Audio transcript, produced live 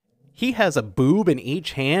he has a boob in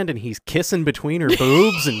each hand and he's kissing between her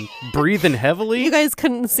boobs and breathing heavily. You guys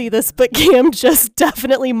couldn't see this, but Cam just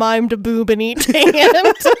definitely mimed a boob in each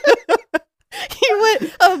hand. He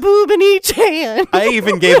went a boob in each hand. I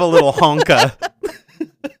even gave a little honka.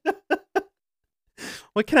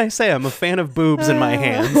 What can I say? I'm a fan of boobs in my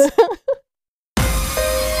hands.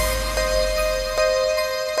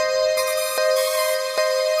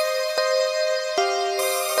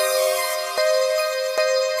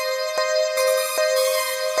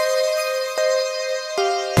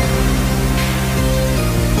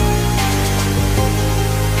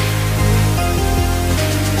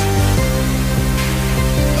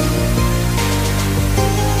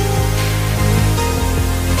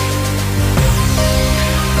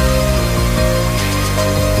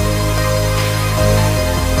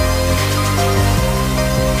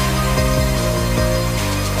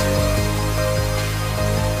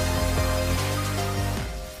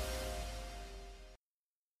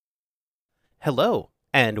 Hello,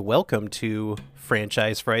 and welcome to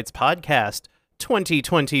Franchise Frights Podcast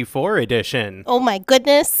 2024 edition. Oh my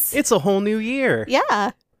goodness. It's a whole new year.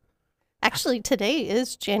 Yeah. Actually, today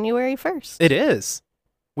is January 1st. It is.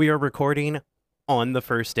 We are recording on the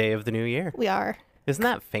first day of the new year. We are. Isn't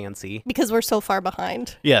that fancy? Because we're so far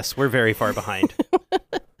behind. Yes, we're very far behind.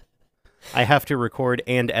 I have to record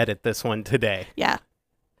and edit this one today. Yeah.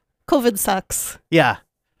 COVID sucks.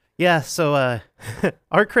 Yeah, so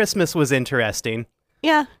our Christmas was interesting.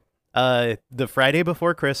 Yeah. The Friday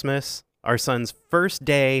before Christmas, our son's first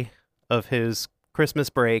day of his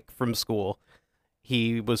Christmas break from school,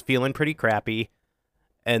 he was feeling pretty crappy.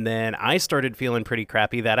 And then I started feeling pretty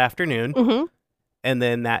crappy that afternoon. Mm-hmm. And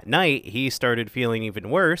then that night, he started feeling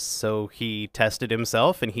even worse. So he tested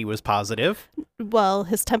himself and he was positive. Well,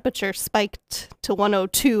 his temperature spiked to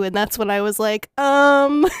 102, and that's when I was like,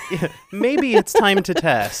 Yeah, maybe it's time to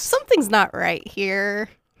test. Something's not right here.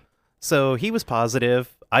 So he was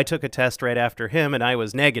positive. I took a test right after him and I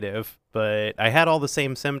was negative, but I had all the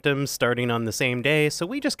same symptoms starting on the same day. So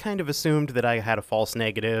we just kind of assumed that I had a false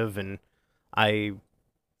negative and I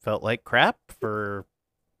felt like crap for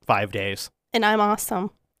 5 days. And I'm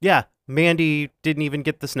awesome. Yeah, Mandy didn't even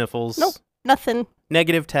get the sniffles. Nope, nothing.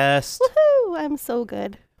 Negative test. Woohoo, I'm so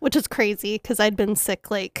good. Which is crazy because I'd been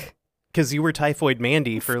sick like... Because you were typhoid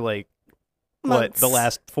Mandy for like, months. the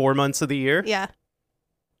last 4 months of the year? Yeah.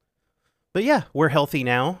 But yeah, we're healthy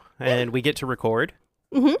now and we get to record.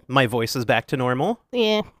 Mm-hmm. My voice is back to normal.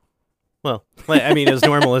 Yeah. Well, I mean, as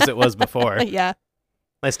normal as it was before. Yeah.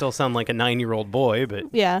 I still sound like a 9-year-old boy, but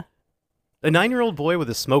Yeah. a 9-year-old boy with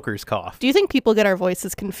a smoker's cough. Do you think people get our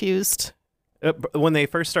voices confused? When they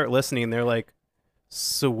first start listening, they're like,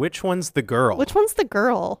 so which one's the girl? Which one's the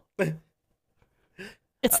girl?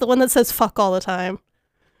 It's the one that says fuck all the time.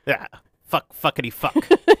 Yeah, fuckity fuck.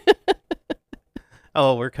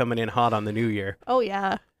 Oh, we're coming in hot on the new year. Oh,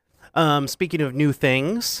 yeah. Speaking of new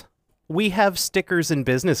things, we have stickers and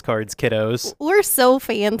business cards, kiddos. We're so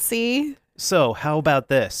fancy. So how about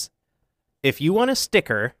this? If you want a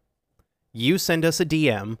sticker, you send us a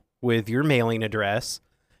DM with your mailing address,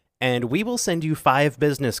 and we will send you 5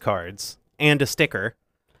 business cards and a sticker,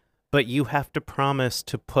 but you have to promise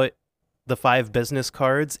to put the 5 business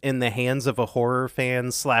cards in the hands of a horror fan /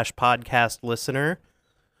 podcast listener,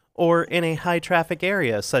 or in a high traffic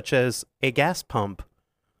area, such as a gas pump,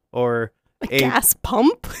 or A gas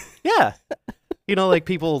pump? Yeah. You know, like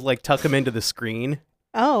people like tuck them into the screen.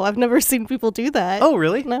 Oh, I've never seen people do that. Oh,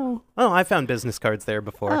 really? No. Oh, I found business cards there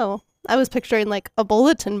before. Oh, I was picturing like a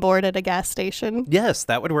bulletin board at a gas station. Yes,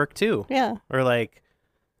 that would work too. Yeah. Or like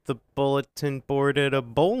the bulletin board at a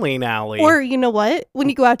bowling alley. Or you know what? When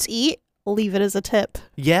you go out to eat, leave it as a tip.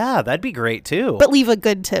 Yeah, that'd be great too. But leave a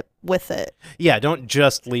good tip with it. Yeah, don't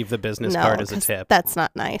just leave the business No, card as a 'cause tip. That's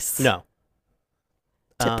not nice. No.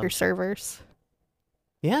 Tip your servers.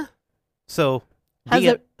 Yeah. So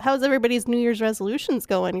How's everybody's New Year's resolutions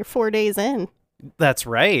going? You're 4 days in. that's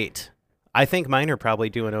right. I think mine are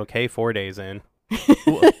probably doing okay 4 days in.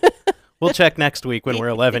 We'll check next week when we're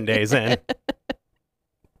 11 days in.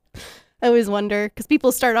 I always wonder because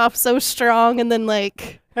people start off so strong and then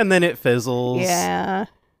And then it fizzles. Yeah.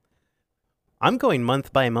 I'm going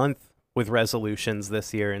month by month with resolutions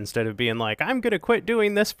this year instead of being like, I'm going to quit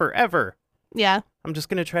doing this forever. Yeah. I'm just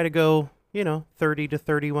going to try to go, 30 to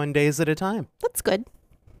 31 days at a time. That's good.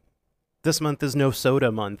 This month is no soda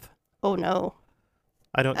month. Oh, no.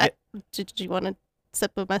 I don't Did you want a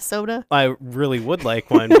sip of my soda? I really would like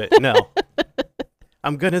one, but no.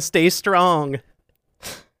 I'm going to stay strong.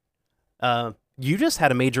 You just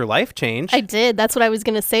had a major life change. I did. That's what I was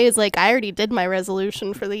going to say is I already did my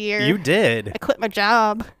resolution for the year. You did. I quit my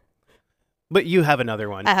job. But you have another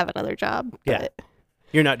one. I have another job. Yeah. But...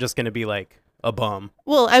 You're not just going to be like a bum.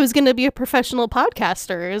 Well, I was going to be a professional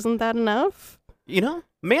podcaster. Isn't that enough?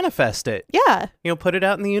 Manifest it. Yeah. Put it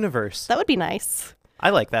out in the universe. That would be nice. I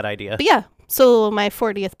like that idea. But yeah, so my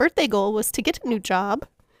 40th birthday goal was to get a new job,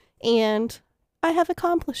 and I have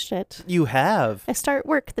accomplished it. You have. I start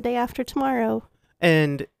work the day after tomorrow.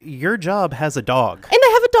 And your job has a dog. And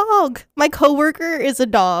I have a dog. My coworker is a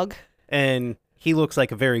dog. And he looks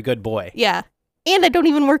like a very good boy. Yeah. And I don't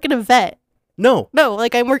even work in a vet. No,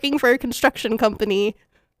 like I'm working for a construction company,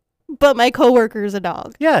 but my coworker is a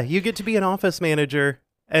dog. Yeah, you get to be an office manager,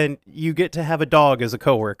 and you get to have a dog as a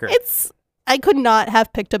coworker. I could not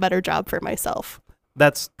have picked a better job for myself.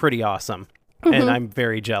 That's pretty awesome. And I'm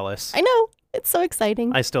very jealous. I know. It's so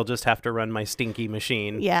exciting. I still just have to run my stinky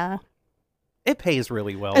machine. Yeah. It pays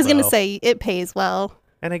really well, I was going to though. say, it pays well.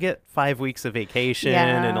 And I get 5 weeks of vacation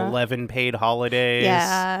Yeah. and 11 paid holidays.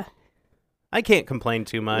 Yeah. I can't complain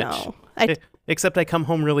too much. No. Except I come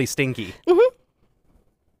home really stinky.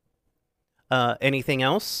 Anything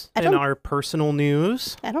else in our personal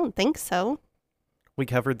news? I don't think so. We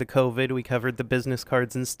covered the COVID. We covered the business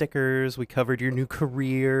cards and stickers. We covered your new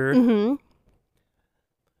career. Mm-hmm.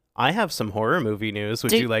 I have some horror movie news.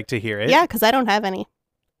 Would you like to hear it? Yeah, because I don't have any.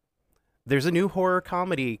 There's a new horror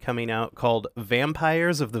comedy coming out called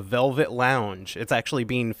Vampires of the Velvet Lounge. It's actually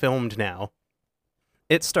being filmed now.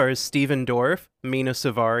 It stars Stephen Dorff, Mina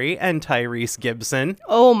Suvari, and Tyrese Gibson.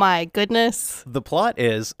 Oh my goodness. The plot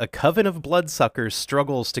is a coven of bloodsuckers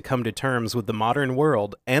struggles to come to terms with the modern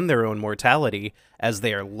world and their own mortality as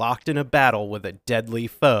they are locked in a battle with a deadly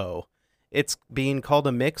foe. It's being called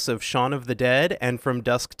a mix of Shaun of the Dead and From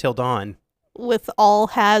Dusk Till Dawn. With all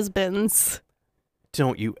has-beens.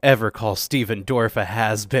 Don't you ever call Stephen Dorff a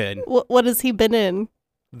has-been. What has he been in?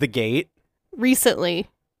 The Gate. Recently.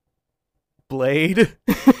 Blade.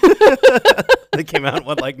 They came out,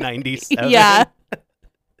 97? Yeah.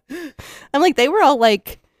 I'm like, they were all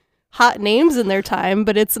hot names in their time,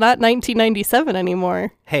 but it's not 1997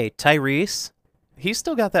 anymore. Hey, Tyrese, he's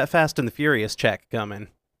still got that Fast and the Furious check coming.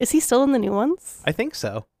 Is he still in the new ones? I think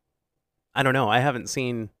so. I don't know. I haven't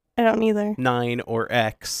seen I don't either. 9 or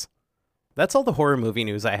X. That's all the horror movie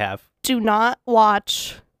news I have. Do not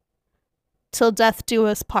watch Till Death Do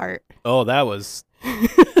Us Part. Oh, that was...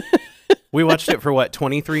 We watched it for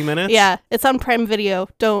 23 minutes? Yeah, it's on Prime Video.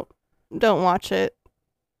 Don't watch it.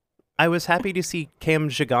 I was happy to see Cam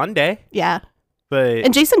Gigande, Yeah. but...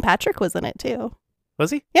 And Jason Patrick was in it too.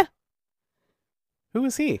 Was he? Yeah. Who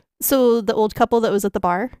was he? So the old couple that was at the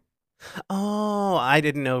bar. Oh, I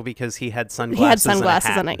didn't know because he had sunglasses. He had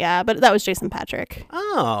sunglasses and a hat. in it, yeah, but that was Jason Patrick.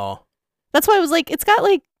 Oh. That's why I was like, it's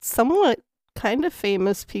got somewhat kind of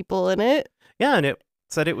famous people in it. Yeah, and it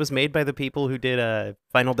said it was made by the people who did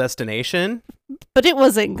Final Destination. But it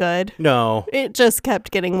wasn't good. No. It just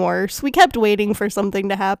kept getting worse. We kept waiting for something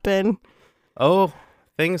to happen. Oh,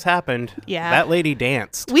 things happened. Yeah. That lady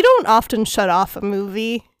danced. We don't often shut off a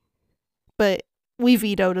movie, but we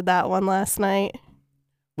vetoed that one last night.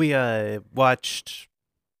 We watched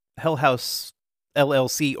Hell House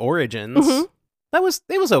LLC Origins. Mhm.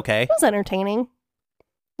 It was okay. It was entertaining.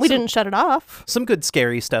 We didn't shut it off. Some good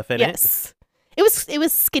scary stuff in it. Yes. It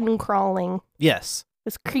was skin crawling. Yes. It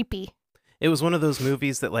was creepy. It was one of those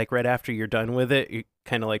movies that right after you're done with it, you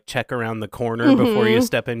kind of check around the corner before you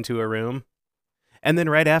step into a room. And then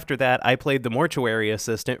right after that, I played the mortuary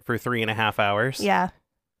assistant for 3.5 hours. Yeah.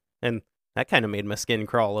 And that kind of made my skin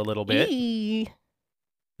crawl a little bit. Eee.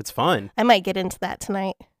 It's fun. I might get into that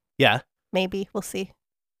tonight. Yeah. Maybe. We'll see.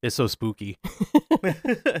 It's so spooky.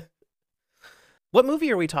 What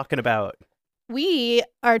movie are we talking about? We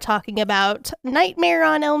are talking about Nightmare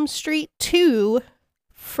on Elm Street 2,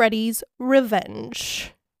 Freddy's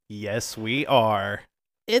Revenge. Yes, we are.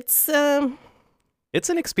 It's an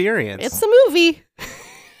experience. It's a movie.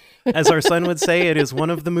 As our son would say, it is one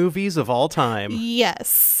of the movies of all time.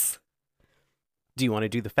 Yes. Do you want to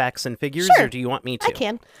do the facts and figures, Sure. or do you want me to? I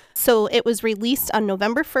can. So it was released on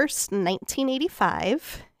November 1st,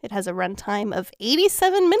 1985. It has a runtime of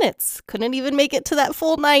 87 minutes. Couldn't even make it to that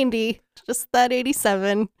full 90. Just that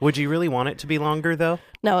 87. Would you really want it to be longer, though?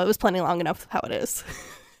 No, it was plenty long enough how it is.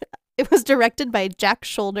 It was directed by Jack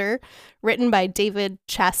Shoulder, written by David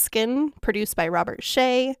Chaskin, produced by Robert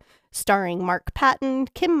Shea, starring Mark Patton,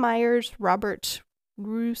 Kim Myers, Robert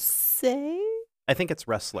Rousset? I think it's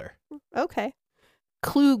Wrestler. Okay.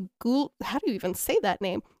 how do you even say that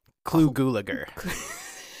name? Clu Gulager.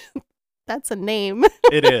 That's a name.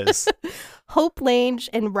 It is. Hope Lange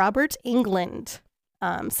and Robert England.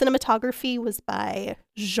 Cinematography was by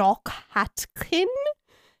Jacques Hatkin.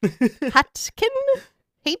 Hatkin?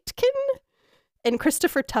 and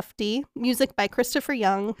Christopher Tufte. Music by Christopher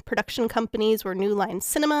Young. Production companies were New Line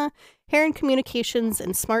Cinema, Heron Communications,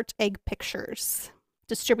 and Smart Egg Pictures.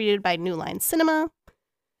 Distributed by New Line Cinema.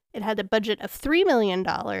 It had a budget of $3 million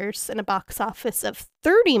and a box office of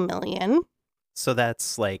 $30 million. So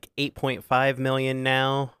that's like $8.5 million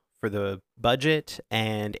now for the budget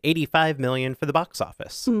and $85 million for the box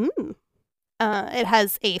office. It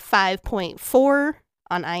has a 5.4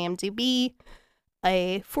 on IMDb,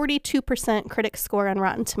 a 42% critic score on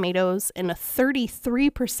Rotten Tomatoes, and a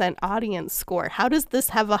 33% audience score. How does this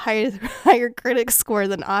have a higher critic score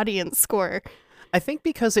than audience score? I think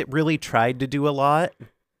because it really tried to do a lot,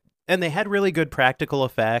 and they had really good practical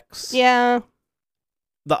effects. Yeah.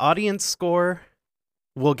 The audience score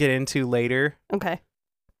we'll get into later. Okay.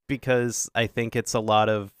 Because I think it's a lot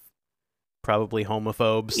of probably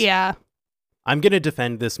homophobes. Yeah. I'm going to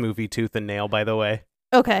defend this movie tooth and nail, by the way.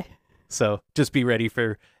 Okay. So just be ready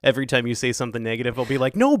for every time you say something negative, I'll be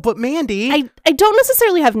like, no, but Mandy. I don't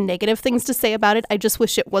necessarily have negative things to say about it. I just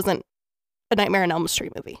wish it wasn't a Nightmare on Elm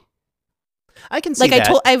Street movie. I can see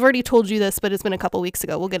that. I've already told you this, but it's been a couple weeks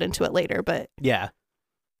ago. We'll get into it later, but... Yeah.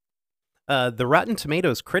 The Rotten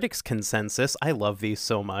Tomatoes critics consensus, I love these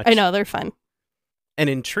so much. I know, they're fun. An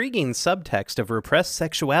intriguing subtext of repressed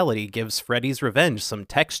sexuality gives Freddy's Revenge some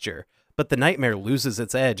texture, but the nightmare loses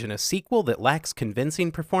its edge in a sequel that lacks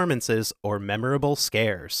convincing performances or memorable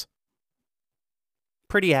scares.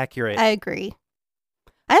 Pretty accurate. I agree.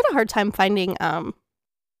 I had a hard time finding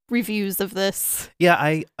reviews of this. Yeah,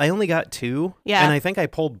 I only got 2. Yeah. And I think I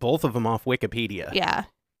pulled both of them off Wikipedia. Yeah.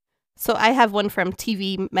 So I have one from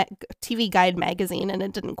TV Guide magazine, and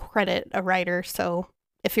it didn't credit a writer. So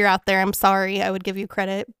if you're out there, I'm sorry. I would give you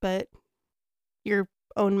credit, but your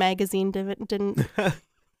own magazine didn't.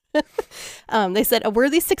 They said, a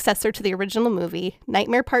worthy successor to the original movie,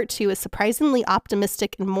 Nightmare Part 2 is surprisingly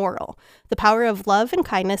optimistic and moral. The power of love and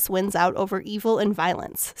kindness wins out over evil and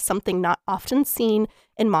violence, something not often seen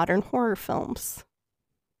in modern horror films.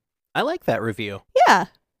 I like that review. Yeah.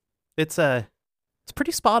 It's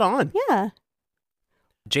pretty spot on. Yeah.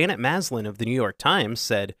 Janet Maslin of the New York Times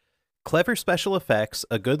said, clever special effects,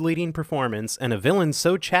 a good leading performance, and a villain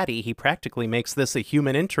so chatty he practically makes this a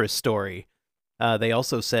human interest story. They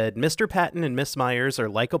also said, Mr. Patton and Miss Myers are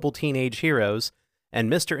likable teenage heroes, and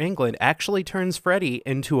Mr. England actually turns Freddy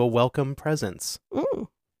into a welcome presence. Mm.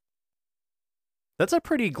 That's a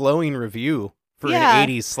pretty glowing review for Yeah. an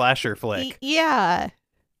 80s slasher flick. Yeah.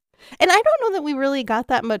 And I don't know that we really got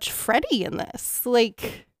that much Freddy in this.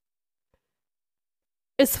 Like,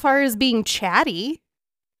 as far as being chatty.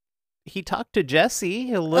 He talked to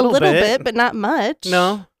Jesse a A little bit, but not much.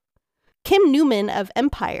 No. Kim Newman of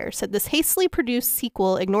Empire said this hastily produced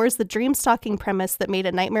sequel ignores the dream-stalking premise that made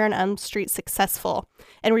A Nightmare on Elm Street successful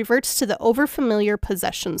and reverts to the overfamiliar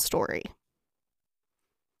possession story.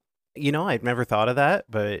 You know, I'd never thought of that,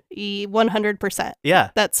 but... 100%.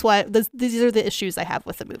 Yeah. That's why these are the issues I have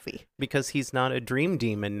with the movie. Because he's not a dream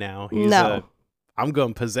demon now. He's No. I'm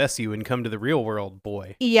going to possess you and come to the real world,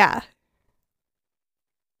 boy. Yeah.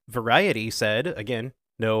 Variety said, again,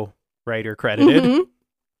 no writer credited, Mhm.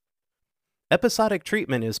 episodic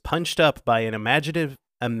treatment is punched up by an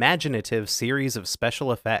imaginative series of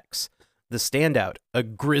special effects. The standout, a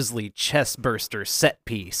grisly chest-burster set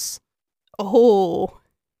piece. Oh,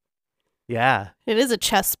 Yeah, it is a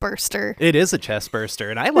chest burster. it is a chest-burster,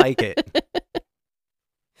 and I like it.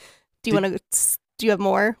 Do you have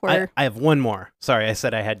more? Or I have one more. Sorry, I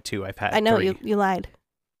said I had 2. I've had I know 3. you lied.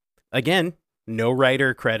 Again, no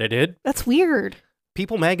writer credited. That's weird.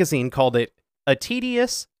 People magazine called it a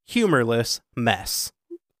tedious, humorless mess.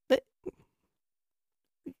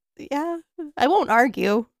 Yeah, I won't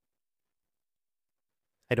argue.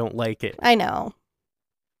 I don't like it. I know.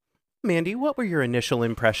 Mandy, what were your initial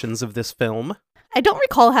impressions of this film? I don't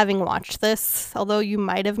recall having watched this, although you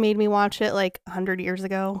might have made me watch it like 100 years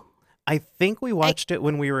ago. I think we watched it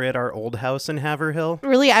when we were at our old house in Haverhill.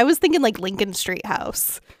 Really, I was thinking like Lincoln Street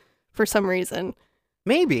House for some reason.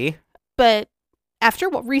 Maybe. But after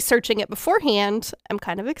researching it beforehand, I'm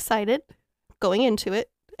kind of excited going into it.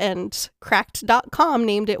 And Cracked.com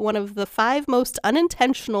named it one of the 5 most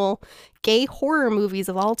unintentional gay horror movies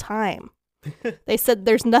of all time. They said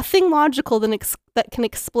there's nothing logical that can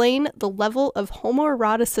explain the level of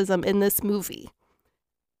homoeroticism in this movie.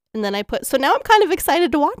 And then so now I'm kind of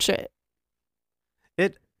excited to watch it.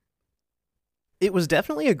 It was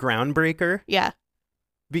definitely a groundbreaker Yeah.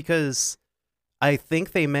 because I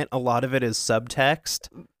think they meant a lot of it as subtext,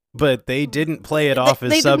 but they didn't play it off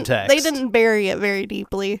as subtext. They didn't bury it very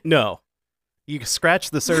deeply. No. You scratch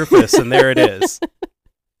the surface and there it is.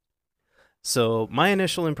 So my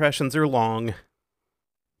initial impressions are long.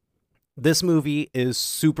 This movie is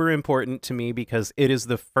super important to me because it is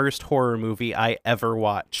the first horror movie I ever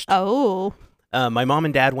watched. Oh. My mom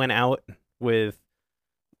and dad went out with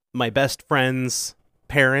my best friend's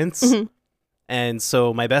parents. Mhm. And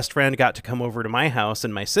so my best friend got to come over to my house,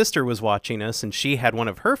 and my sister was watching us, and she had one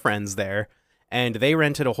of her friends there, and they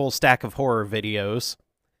rented a whole stack of horror videos.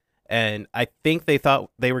 And I think they thought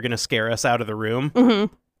they were going to scare us out of the room. Mhm.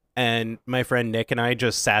 And my friend Nick and I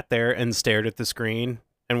just sat there and stared at the screen,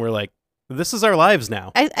 and we're like, this is our lives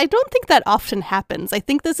now. I don't think that often happens. I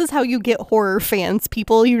think this is how you get horror fans,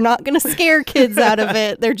 people. You're not going to scare kids out of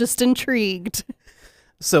it. They're just intrigued.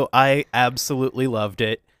 So I absolutely loved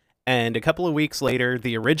it. And a couple of weeks later,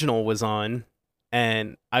 the original was on,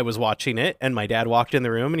 and I was watching it, and my dad walked in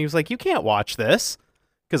the room, and he was like, you can't watch this.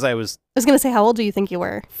 Because I was I was going to say, how old do you think you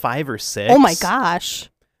were? 5 or 6. Oh my gosh.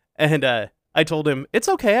 And I told him, it's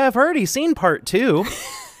okay, I've already seen part 2.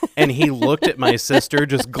 And he looked at my sister,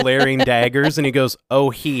 just glaring daggers, and he goes, oh,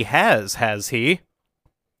 he has he?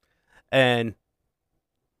 And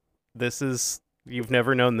you've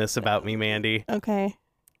never known this about me, Mandy. Okay.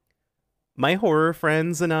 My horror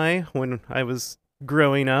friends and I, when I was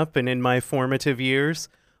growing up and in my formative years,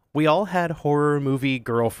 we all had horror movie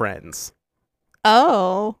girlfriends.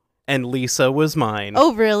 Oh. And Lisa was mine.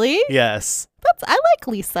 Oh, really? Yes. I like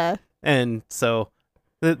Lisa. And so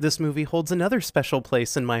this movie holds another special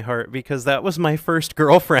place in my heart because that was my first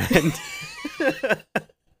girlfriend.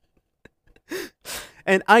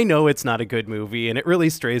 And I know it's not a good movie and it really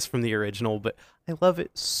strays from the original, but I love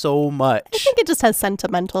it so much. I think it just has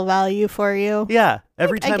sentimental value for you. Yeah.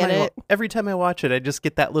 Every I time get it. every time I watch it, I just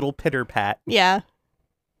get that little pitter pat. Yeah.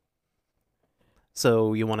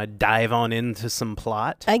 So you want to dive on into some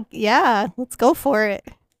plot? Yeah, let's go for it.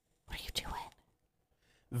 What are you doing?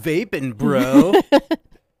 Vaping, bro.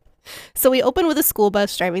 So we open with a school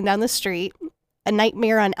bus driving down the street. A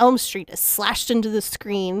Nightmare on Elm Street is slashed into the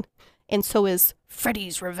screen, and so is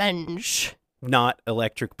Freddy's Revenge. Not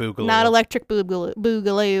Electric Boogaloo. Not Electric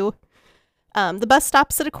Boogaloo. The bus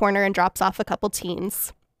stops at a corner and drops off a couple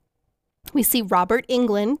teens. We see Robert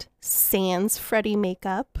Englund, sans Freddy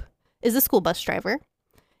makeup, is a school bus driver.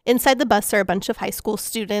 Inside the bus are a bunch of high school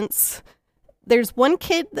students. There's one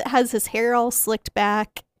kid that has his hair all slicked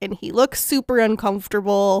back, and he looks super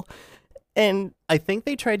uncomfortable. And I think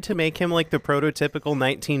they tried to make him like the prototypical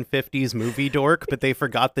 1950s movie dork, but they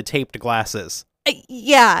forgot the taped glasses.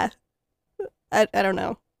 Yeah. I don't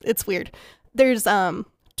know. It's weird. There's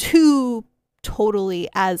two totally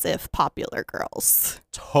as if popular girls.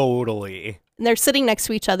 Totally. And they're sitting next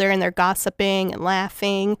to each other and they're gossiping and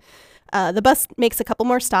laughing. The bus makes a couple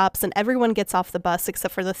more stops and everyone gets off the bus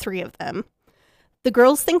except for the three of them. The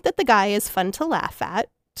girls think that the guy is fun to laugh at,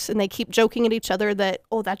 and they keep joking at each other that,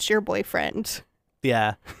 oh, that's your boyfriend.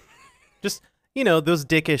 Yeah. Just, those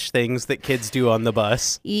dickish things that kids do on the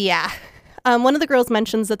bus. Yeah. One of the girls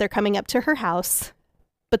mentions that they're coming up to her house,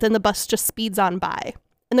 but then the bus just speeds on by.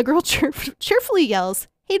 And the girl cheerfully yells,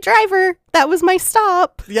 "Hey, driver, that was my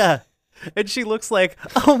stop." Yeah. And she looks like,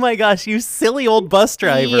 oh my gosh, you silly old bus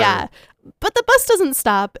driver. Yeah. But the bus doesn't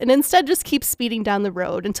stop and instead just keeps speeding down the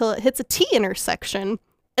road until it hits a T intersection.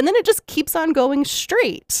 And then it just keeps on going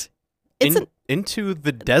straight. Into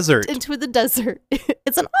the desert. Into the desert.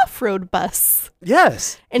 It's an off-road bus.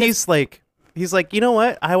 Yes. And he's like, you know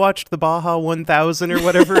what? I watched the Baja 1000 or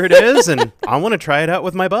whatever it is, and I want to try it out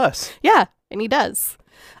with my bus. Yeah, and he does.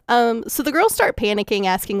 So the girls start panicking,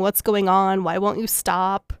 asking what's going on, why won't you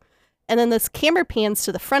stop? And then this camera pans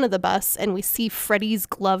to the front of the bus, and we see Freddy's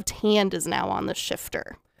gloved hand is now on the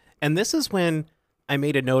shifter. And this is when I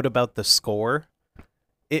made a note about the score.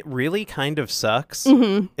 It really kind of sucks.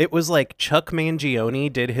 Mm-hmm. It was like Chuck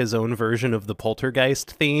Mangione did his own version of the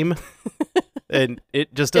Poltergeist theme, and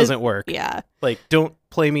it just doesn't work. Yeah. Like, don't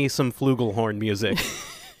play me some flugelhorn music.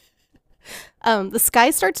 The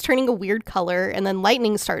sky starts turning a weird color, and then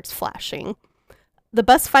lightning starts flashing. The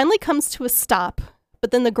bus finally comes to a stop,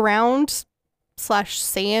 but then the ground /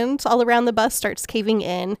 sand all around the bus starts caving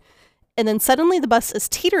in, and then suddenly the bus is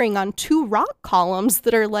teetering on two rock columns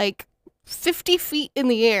that are like 50 feet in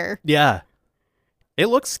the air. Yeah. It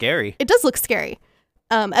looks scary. It does look scary.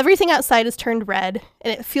 Everything outside is turned red,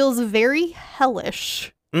 and it feels very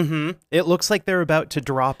hellish. Mm-hmm. It looks like they're about to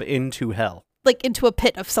drop into hell. Like into a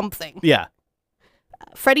pit of something. Yeah.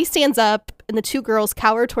 Freddy stands up, and the two girls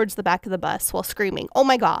cower towards the back of the bus while screaming, "Oh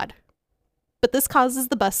my God." But this causes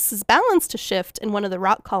the bus's balance to shift, and one of the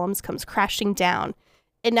rock columns comes crashing down.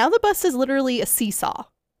 And now the bus is literally a seesaw.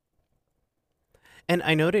 And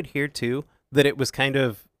I noted here, too, that it was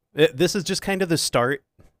this is just kind of the start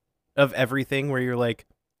of everything where you're like,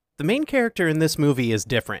 the main character in this movie is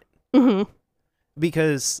different. Mm-hmm.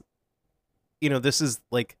 Because this is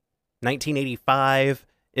like 1985.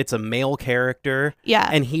 It's a male character. Yeah.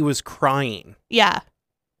 And he was crying. Yeah.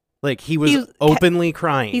 Like, he was openly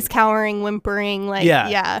crying. He's cowering, whimpering. Like,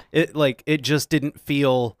 yeah. It just didn't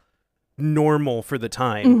feel normal for the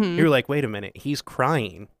time. Mhm. You're like, wait a minute, he's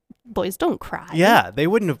crying. Boys don't cry. Yeah, they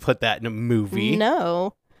wouldn't have put that in a movie.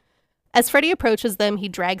 No. As Freddy approaches them, he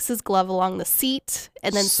drags his glove along the seat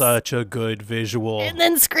and then Such a good visual. and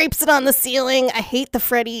then scrapes it on the ceiling. I hate the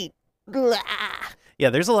Freddy. Blah.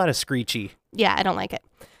 Yeah, there's a lot of screechy. Yeah, I don't like it.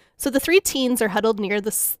 So the three teens are huddled near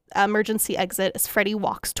the emergency exit as Freddy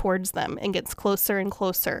walks towards them and gets closer and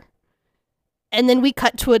closer. And then we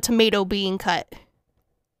cut to a tomato being cut.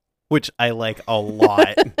 Which I like a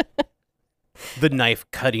lot. The knife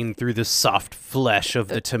cutting through the soft flesh of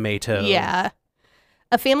the tomato. Yeah.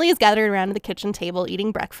 A family is gathered around the kitchen table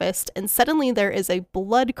eating breakfast, and suddenly there is a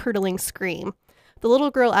blood-curdling scream. The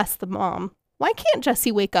little girl asks the mom, "Why can't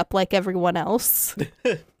Jessie wake up like everyone else?"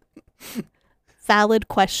 Valid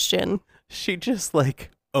question. She just,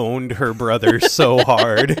 owned her brother so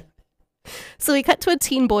hard. So we cut to a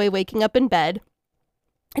teen boy waking up in bed.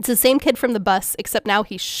 It's the same kid from the bus, except now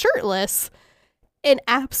he's shirtless and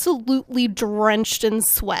absolutely drenched in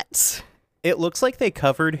sweat. It looks like they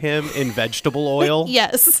covered him in vegetable oil.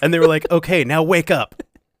 Yes. And they were like, okay, now wake up.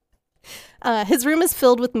 His room is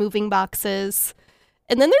filled with moving boxes.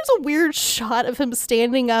 And then there's a weird shot of him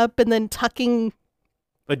standing up and then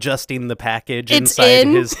Adjusting the package It's inside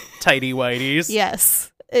in. his tighty whities.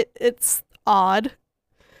 Yes. It's odd.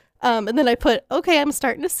 And then I put, okay, I'm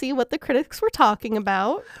starting to see what the critics were talking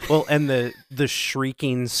about. Well, and the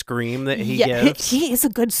shrieking scream that he Yeah, gives. he is a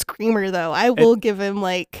good screamer, though. I will give him,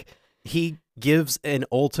 He gives an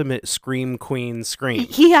ultimate scream queen scream.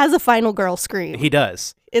 he has a final girl scream. He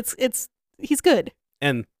does. He's good.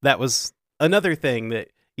 And that was another thing that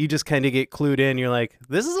you just kind of get clued in. You're like,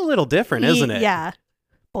 this is a little different, isn't it? Yeah.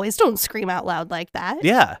 Boys don't scream out loud like that.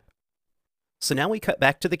 Yeah. So now we cut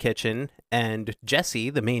back to the kitchen, and Jesse,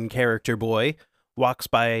 the main character boy, walks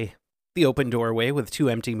by the open doorway with two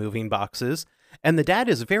empty moving boxes, and the dad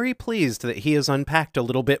is very pleased that he has unpacked a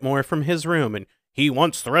little bit more from his room, and he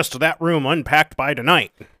wants the rest of that room unpacked by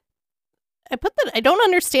tonight. I put that. I don't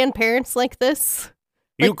understand parents like this.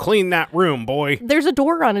 You clean that room, boy. There's a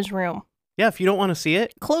door on his room. Yeah, if you don't want to see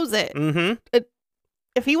it. Close it. Mm-hmm.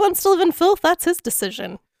 If he wants to live in filth, that's his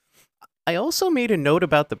decision. I also made a note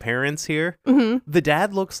about the parents here. Mm-hmm. The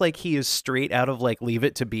dad looks like he is straight out of, Leave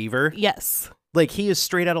It to Beaver. Yes. Like, he is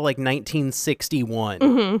straight out of, 1961.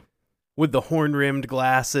 Mm-hmm. With the horn-rimmed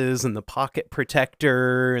glasses and the pocket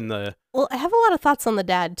protector and the... Well, I have a lot of thoughts on the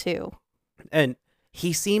dad, too. And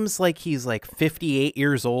he seems like he's, 58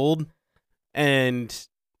 years old. And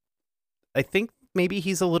I think maybe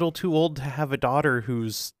he's a little too old to have a daughter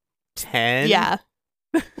who's 10. Yeah.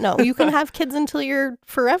 No, you can have kids until you're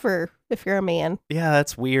forever if you're a man. Yeah,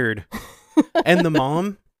 that's weird. And the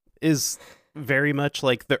mom is very much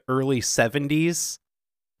like the early 70s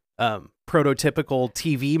prototypical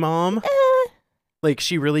TV mom.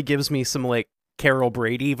 She really gives me some Carol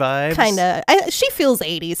Brady vibes. Kind of. She feels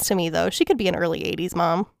 80s to me, though. She could be an early 80s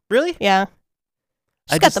mom. Really? Yeah.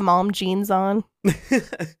 She's I got just- the mom jeans on.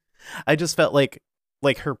 I just felt like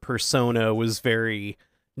her persona was very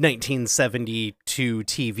 1972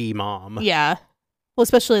 TV mom. Yeah. Well,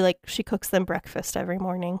 especially she cooks them breakfast every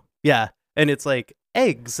morning. Yeah. And it's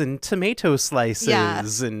eggs and tomato slices Yeah.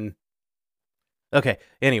 and... Okay.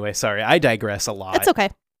 Anyway, sorry. I digress a lot. That's okay.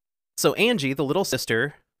 So Angie, the little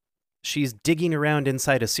sister, she's digging around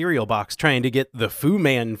inside a cereal box trying to get the Fu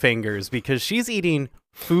Man fingers because she's eating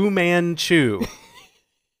Fu Manchu.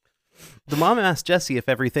 The mom asks Jesse if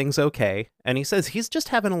everything's okay, and he says he's just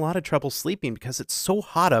having a lot of trouble sleeping because it's so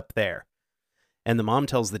hot up there. And the mom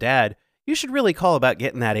tells the dad, you should really call about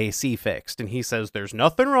getting that AC fixed. And he says there's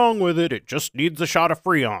nothing wrong with it, it just needs a shot of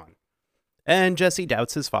Freon. And Jesse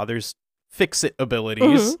doubts his father's fix-it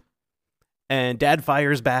abilities. Mhm. And dad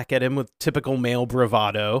fires back at him with typical male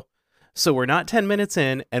bravado. So we're not 10 minutes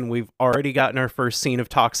in, and we've already gotten our first scene of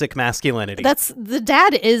toxic masculinity. The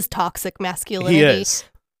dad is toxic masculinity. He is.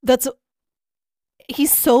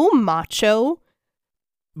 He's so macho,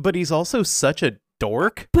 But he's also such a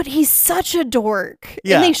dork. but he's such a dork.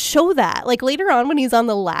 Yeah. And they show that. Later on when he's on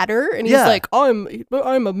the ladder and he's Yeah. like, I'm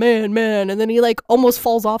a man. And then he almost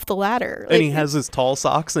falls off the ladder. And he has his tall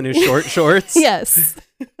socks and his short shorts. Yes.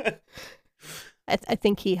 I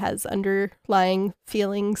think he has underlying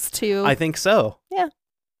feelings too. I think so. Yeah.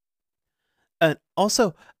 And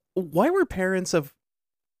also, why were parents of,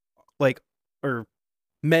 or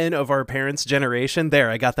men of our parents' generation, there,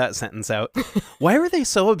 I got that sentence out. Why were they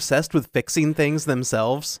so obsessed with fixing things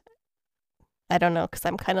themselves? I don't know, because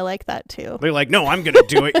I'm kind of like that too. They're like, no, I'm going to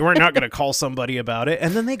do it. We're not going to call somebody about it.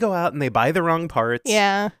 And then they go out and they buy the wrong parts.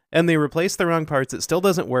 Yeah. And they replace the wrong parts. It still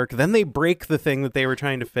doesn't work. Then they break the thing that they were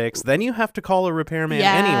trying to fix. Then you have to call a repairman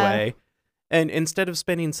anyway. And instead of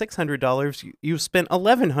spending $600, you've spent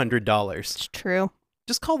 $1,100. It's true.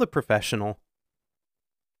 Just call the professional.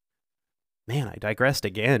 Man, I digressed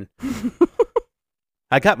again.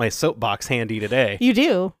 I got my soapbox handy today. You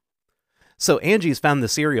do. So Angie's found the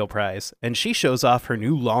cereal prize, and she shows off her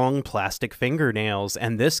new long plastic fingernails,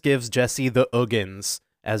 and this gives Jesse the Uggins,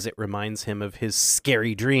 as it reminds him of his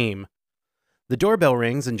scary dream. The doorbell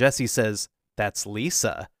rings, and Jesse says, "That's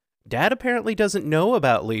Lisa." Dad apparently doesn't know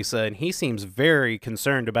about Lisa, and he seems very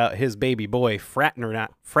concerned about his baby boy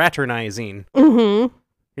fraternizing. Mm-hmm.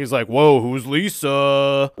 He's like, whoa, who's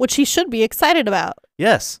Lisa? Which he should be excited about.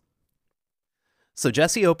 Yes. So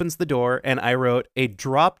Jesse opens the door, and I wrote, a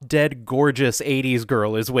drop-dead gorgeous 80s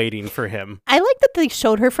girl is waiting for him. I like that they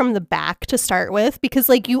showed her from the back to start with, because,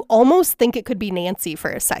 like, you almost think it could be Nancy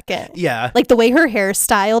for a second. Yeah. Like, the way her hair's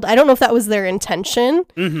styled, I don't know if that was their intention,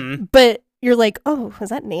 but you're like, oh, is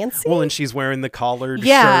that Nancy? Well, and she's wearing the collared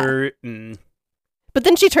shirt. And... But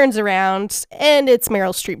then she turns around, and it's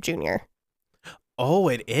Meryl Streep Jr. Oh,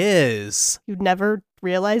 it is. You never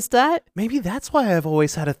realized that? Maybe that's why I've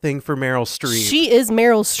always had a thing for Meryl Streep. She is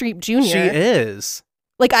Meryl Streep Jr. She is.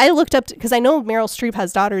 Like, I looked up, because I know Meryl Streep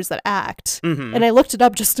has daughters that act, and I looked it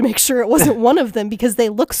up just to make sure it wasn't one of them, because they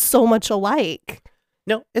look so much alike.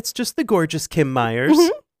 No, it's just the gorgeous Kim Myers.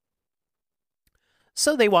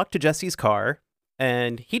 So they walk to Jesse's car,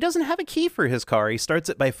 and he doesn't have a key for his car. He starts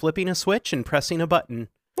it by flipping a switch and pressing a button.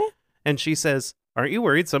 And she says, aren't you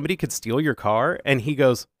worried somebody could steal your car? And he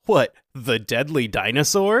goes, what, the deadly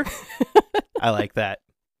dinosaur? I like that.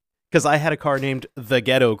 Because I had a car named the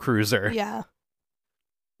Ghetto Cruiser. Yeah.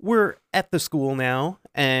 We're at the school now,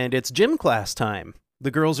 and it's gym class time. The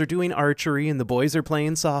girls are doing archery, and the boys are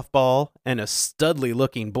playing softball, and a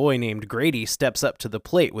studly-looking boy named Grady steps up to the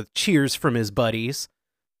plate with cheers from his buddies.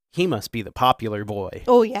 He must be the popular boy.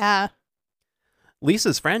 Oh, yeah.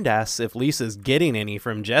 Lisa's friend asks if Lisa's getting any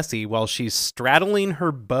from Jesse while she's straddling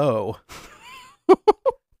her bow. It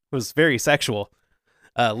was very sexual.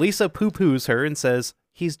 Lisa poo-poos her and says,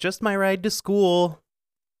 he's just my ride to school.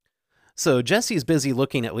 So Jesse's busy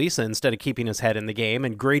looking at Lisa instead of keeping his head in the game,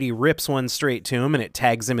 and Grady rips one straight to him and it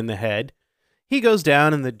tags him in the head. He goes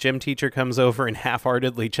down and the gym teacher comes over and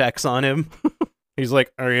half-heartedly checks on him. He's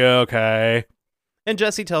like, are you okay? And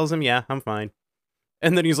Jesse tells him, yeah, I'm fine.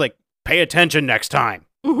 And then he's like, pay attention next time.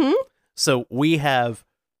 So we have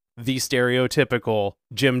the stereotypical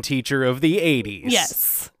gym teacher of the 80s.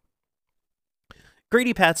 Yes.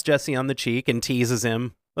 Grady pats Jesse on the cheek and teases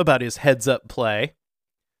him about his heads-up play.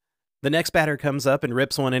 The next batter comes up and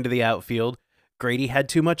rips one into the outfield. Grady had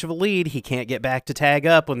too much of a lead. He can't get back to tag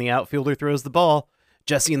up when the outfielder throws the ball.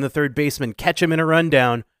 Jesse and the third baseman catch him in a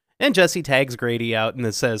rundown, and Jesse tags Grady out and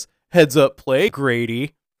it says, heads up play,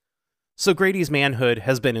 Grady. So Grady's manhood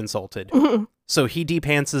has been insulted. So he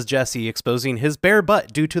depantses Jesse, exposing his bare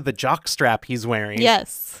butt due to the jock strap he's wearing.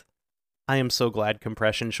 Yes. I am so glad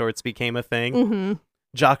compression shorts became a thing.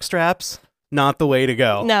 Jock straps, not the way to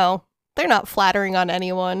go. No, they're not flattering on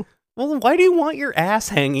anyone. Well, why do you want your ass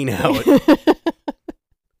hanging out?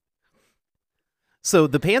 So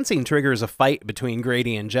the pantsing triggers a fight between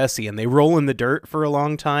Grady and Jesse, and they roll in the dirt for a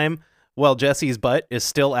long time while Jesse's butt is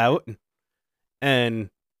still out. And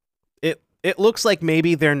it looks like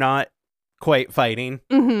maybe they're not quite fighting.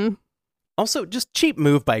 Also, just cheap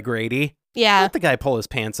move by Grady. Yeah. Let the guy pull his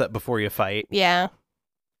pants up before you fight. Yeah.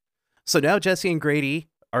 So now Jesse and Grady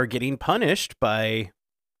are getting punished by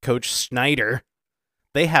Coach Schneider.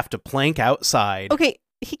 They have to plank outside. Okay,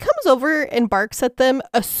 he comes over and barks at them,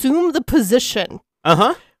 assume the position.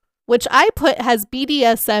 Which I put has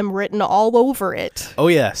BDSM written all over it. Oh,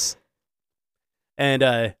 yes.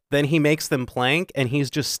 And then he makes them plank, and he's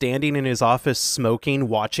just standing in his office smoking,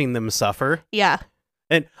 watching them suffer. Yeah.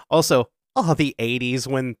 And also, the 80s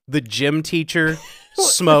when the gym teacher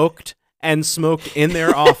smoked and smoked in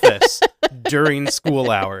their office during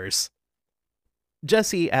school hours.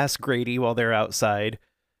 Jesse asks Grady while they're outside,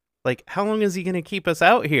 like, how long is he going to keep us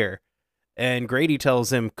out here? And Grady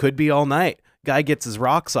tells him, could be all night. Guy gets his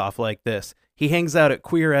rocks off like this. He hangs out at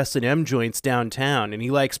queer S&M joints downtown, and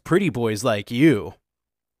he likes pretty boys like you.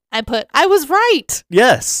 I was right.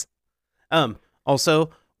 Yes.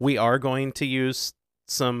 Also, we are going to use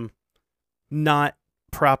some not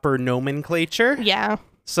proper nomenclature. Yeah.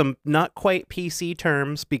 Some not quite PC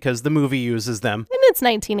terms because the movie uses them. And it's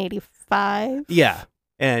 1985. Yeah.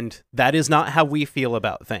 And that is not how we feel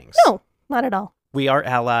about things. No, not at all. We are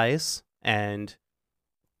allies, and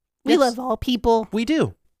We Yes. love all people. We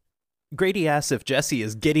do. Grady asks if Jesse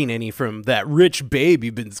is getting any from that rich babe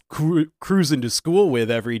you've been cruising to school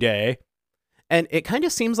with every day. And it kind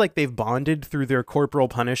of seems like they've bonded through their corporal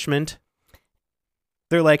punishment.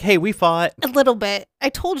 They're like, hey, we fought. A little bit. I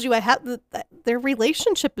told you their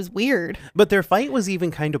relationship is weird. But their fight was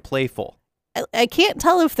even kind of playful. I can't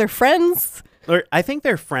tell if they're friends. Or I think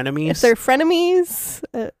they're frenemies. If they're frenemies.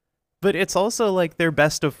 But it's also like they're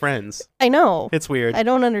best of friends. I know. It's weird. I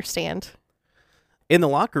don't understand. In the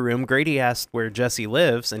locker room, Grady asks where Jesse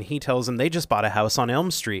lives, and he tells him they just bought a house on Elm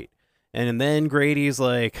Street. And then Grady's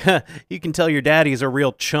like, you can tell your daddy's a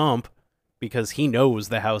real chump because he knows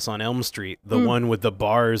the house on Elm Street, the one with the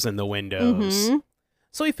bars and the windows. Mm-hmm.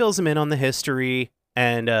 So he fills him in on the history,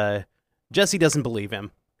 and Jesse doesn't believe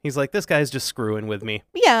him. He's like, this guy's just screwing with me.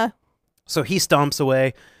 Yeah. So he stomps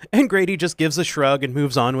away, and Grady just gives a shrug and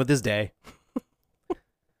moves on with his day.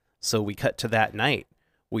 So we cut to that night.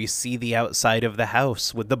 We see the outside of the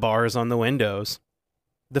house with the bars on the windows.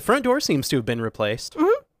 The front door seems to have been replaced,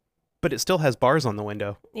 but it still has bars on the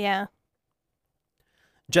window. Yeah.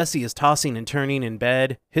 Jesse is tossing and turning in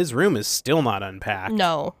bed. His room is still not unpacked.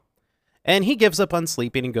 No. And he gives up on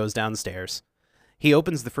sleeping and goes downstairs. He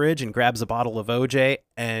opens the fridge and grabs a bottle of OJ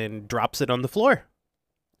and drops it on the floor.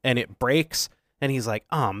 And it breaks, and he's like,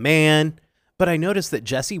 oh man. But I noticed that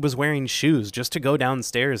Jesse was wearing shoes just to go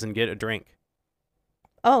downstairs and get a drink.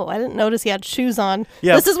 Oh, I didn't notice he had shoes on.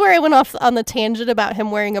 Yeah. This is where I went off on the tangent about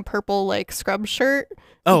him wearing a purple, like, scrub shirt.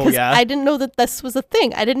 Oh, Because yeah. I didn't know that this was a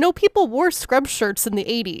thing. I didn't know people wore scrub shirts in the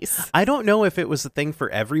 80s. I don't know if it was a thing for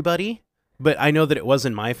everybody, but I know that it was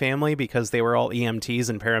in my family because they were all EMTs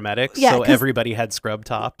and paramedics, Yeah, so 'cause everybody had scrub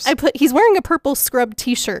tops. He's wearing a purple scrub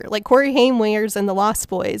t-shirt like Corey Haim wears in The Lost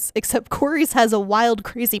Boys, except Corey's has a wild,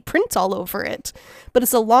 crazy print all over it. But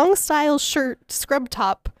it's a long style shirt, scrub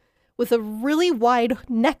top, with a really wide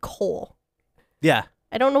neck hole. Yeah.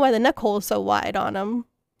 I don't know why the neck hole is so wide on him.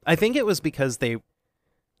 I think it was because they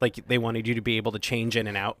wanted you to be able to change in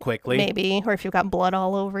and out quickly. Maybe, or if you've got blood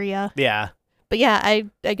all over you. Yeah. But yeah,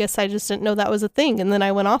 I guess I just didn't know that was a thing. And then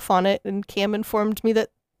I went off on it, and Cam informed me that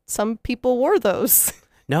some people wore those.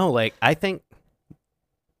 No, like, I think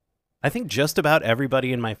just about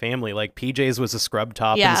everybody in my family, like, PJ's was a scrub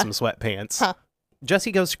top Yeah. and some sweatpants. Huh.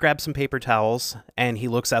 Jesse goes to grab some paper towels, and he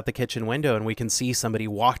looks out the kitchen window, and we can see somebody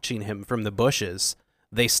watching him from the bushes.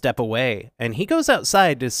 They step away, and he goes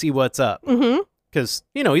outside to see what's up. Mm-hmm. Because,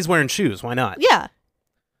 he's wearing shoes. Why not? Yeah.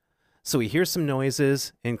 So he hears some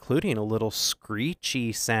noises, including a little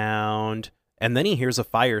screechy sound, and then he hears a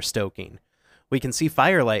fire stoking. We can see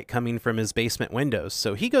firelight coming from his basement windows,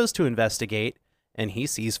 so he goes to investigate, and he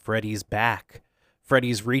sees Freddy's back.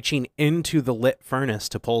 Freddy's reaching into the lit furnace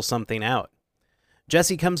to pull something out.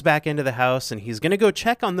 Jesse comes back into the house, and he's going to go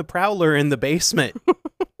check on the prowler in the basement.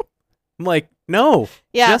 I'm like, no,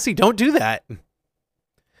 Yeah. Jesse, don't do that.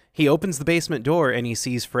 He opens the basement door, and he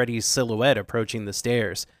sees Freddy's silhouette approaching the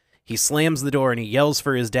stairs. He slams the door and he yells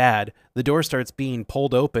for his dad. The door starts being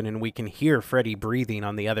pulled open and we can hear Freddy breathing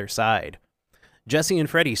on the other side. Jesse and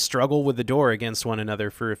Freddy struggle with the door against one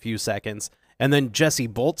another for a few seconds, and then Jesse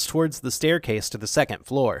bolts towards the staircase to the second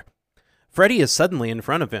floor. Freddy is suddenly in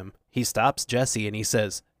front of him. He stops Jesse and he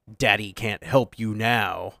says, "Daddy can't help you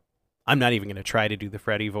now." I'm not even going to try to do the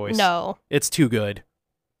Freddy voice. No. It's too good.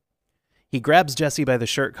 He grabs Jesse by the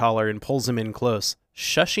shirt collar and pulls him in close,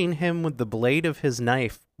 shushing him with the blade of his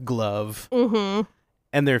knife glove. Mm-hmm.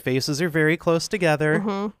 And their faces are very close together.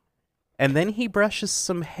 Mm-hmm. And then he brushes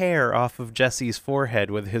some hair off of Jesse's forehead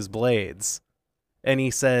with his blades. And he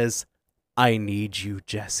says, "I need you,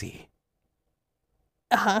 Jesse."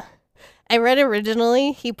 Uh-huh. I read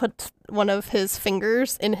originally he put one of his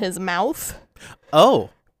fingers in his mouth. Oh.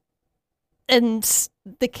 And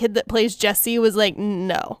the kid that plays Jesse was like,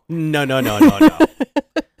 no. No.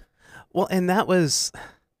 Well, and that was...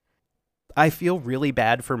 I feel really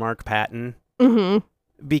bad for Mark Patton. Mm-hmm.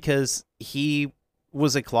 Because he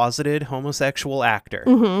was a closeted homosexual actor.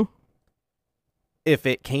 Mm-hmm. If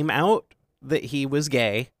it came out that he was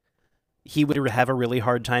gay, he would have a really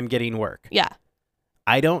hard time getting work. Yeah.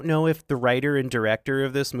 I don't know if the writer and director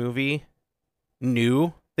of this movie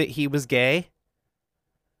knew that he was gay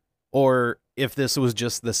or if this was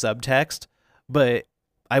just the subtext, but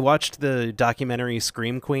I watched the documentary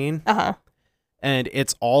Scream Queen. Uh-huh. And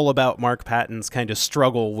it's all about Mark Patton's kind of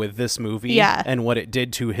struggle with this movie and what it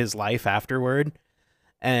did to his life afterward.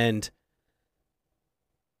 And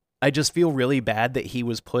I just feel really bad that he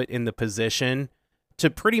was put in the position to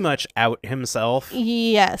pretty much out himself.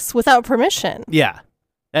 Yes, without permission. Yeah.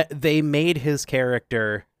 They made his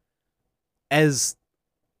character as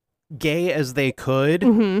gay as they could,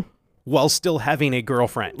 Mm-hmm. while still having a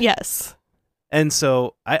girlfriend. Yes. And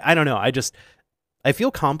so I don't know. I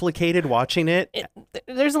feel complicated watching it.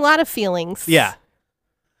 There's a lot of feelings. Yeah.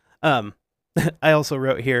 I also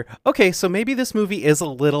wrote here, okay, so maybe this movie is a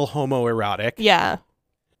little homoerotic. Yeah.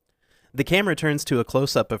 The camera turns to a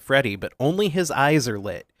close-up of Freddy, but only his eyes are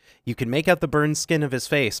lit. You can make out the burned skin of his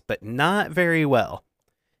face, but not very well.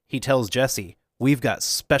 He tells Jesse, "We've got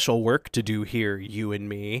special work to do here, you and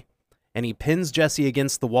me." And he pins Jesse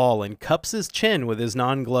against the wall and cups his chin with his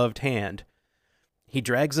non-gloved hand. He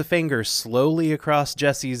drags a finger slowly across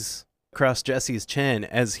Jesse's chin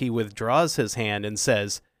as he withdraws his hand and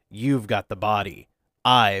says, "You've got the body.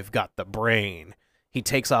 I've got the brain." He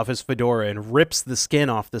takes off his fedora and rips the skin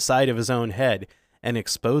off the side of his own head and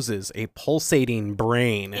exposes a pulsating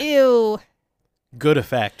brain. Ew. Good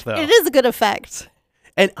effect, though. It is a good effect.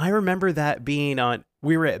 And I remember that being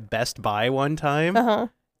we were at Best Buy one time, Uh-huh.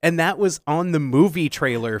 and that was on the movie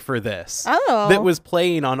trailer for this. Oh. That was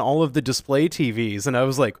playing on all of the display TVs, and I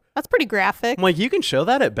was like, That's pretty graphic. I'm like, you can show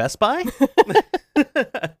that at Best Buy?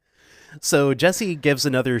 So Jesse gives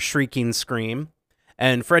another shrieking scream,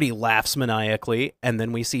 and Freddy laughs maniacally, and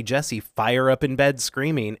then we see Jesse fire up in bed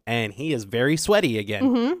screaming, and he is very sweaty again.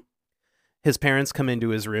 Mm-hmm. His parents come into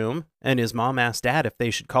his room, and his mom asks Dad if they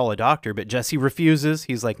should call a doctor, but Jesse refuses.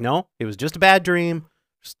 He's like, "No, it was just a bad dream.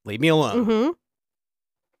 Just leave me alone." Mm-hmm.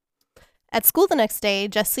 At school the next day,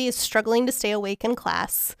 Jesse is struggling to stay awake in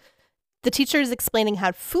class. The teacher is explaining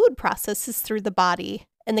how food processes through the body,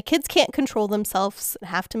 and the kids can't control themselves and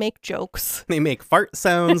have to make jokes. They make fart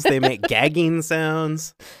sounds. They make gagging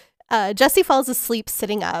sounds. Jesse falls asleep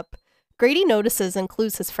sitting up. Grady notices and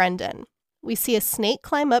clues his friend in. We see a snake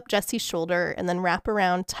climb up Jesse's shoulder and then wrap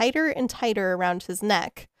around tighter and tighter around his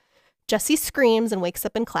neck. Jesse screams and wakes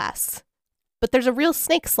up in class. But there's a real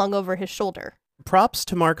snake slung over his shoulder. Props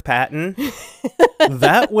to Mark Patton.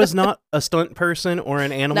 That was not a stunt person or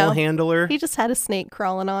an animal handler. He just had a snake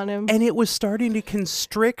crawling on him. And it was starting to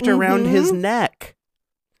constrict around his neck.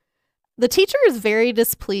 The teacher is very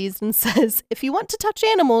displeased and says, "If you want to touch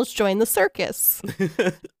animals, join the circus."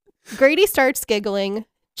 Grady starts giggling.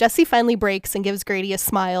 Jesse finally breaks and gives Grady a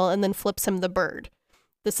smile and then flips him the bird.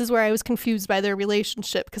 This is where I was confused by their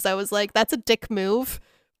relationship because I was like, that's a dick move,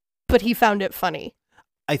 but he found it funny.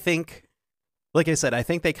 I think, like I said, I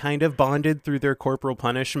think they kind of bonded through their corporal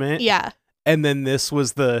punishment. Yeah. And then this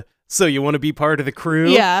was so you want to be part of the crew?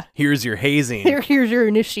 Yeah. Here's your hazing. Here's your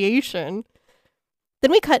initiation. Then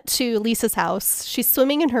we cut to Lisa's house. She's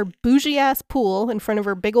swimming in her bougie-ass pool in front of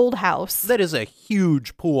her big old house. That is a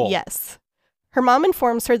huge pool. Yes. Her mom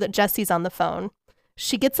informs her that Jesse's on the phone.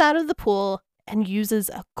 She gets out of the pool and uses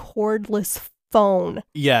a cordless phone.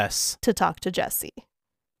 Yes. To talk to Jesse.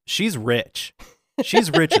 She's rich. She's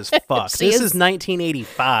rich as fuck. This is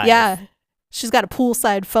 1985. Yeah. She's got a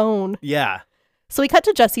poolside phone. Yeah. So we cut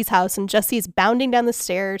to Jesse's house, and Jesse's bounding down the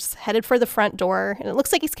stairs, headed for the front door, and it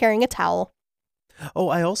looks like he's carrying a towel. Oh,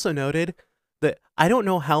 I also noted that I don't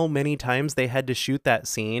know how many times they had to shoot that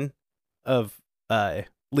scene of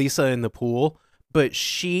Lisa in the pool, but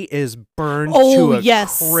she is burned to a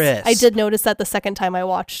crisp. I did notice that the second time I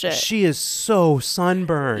watched it. She is so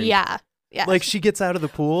sunburned. Yeah. Yeah. Like she gets out of the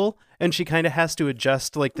pool and she kind of has to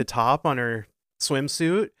adjust like the top on her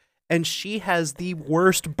swimsuit, and she has the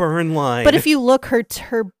worst burn line. But if you look, her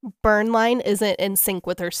burn line isn't in sync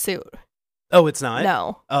with her suit. Oh, it's not?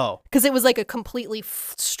 No. Oh. Because it was like a completely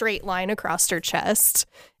straight line across her chest.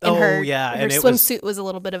 And and her it swimsuit was a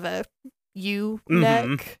little bit of a U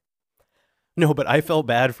neck. No, but I felt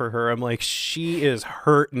bad for her. I'm like, she is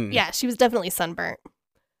hurting. Yeah, she was definitely sunburnt.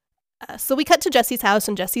 So we cut to Jesse's house,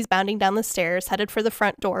 and Jesse's bounding down the stairs, headed for the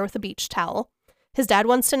front door with a beach towel. His dad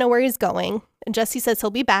wants to know where he's going, and Jesse says he'll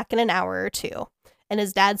be back in an hour or two. And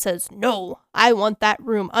his dad says, "No, I want that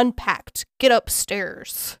room unpacked. Get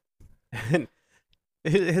upstairs." And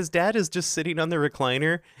his dad is just sitting on the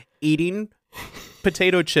recliner eating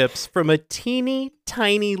potato chips from a teeny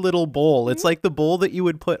tiny little bowl. It's like the bowl that you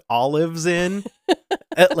would put olives in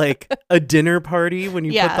at like a dinner party when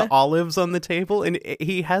you put the olives on the table, and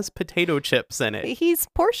he has potato chips in it. He's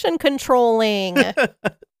portion controlling.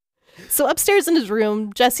 So upstairs in his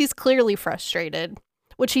room, Jesse's clearly frustrated,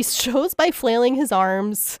 which he shows by flailing his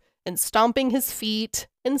arms and stomping his feet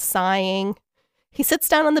and sighing. He sits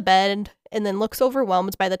down on the bed and then looks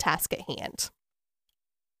overwhelmed by the task at hand.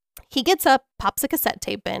 He gets up, pops a cassette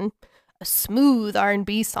tape in. A smooth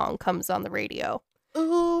R&B song comes on the radio.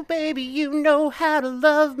 Ooh, baby, you know how to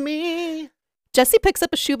love me. Jesse picks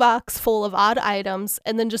up a shoebox full of odd items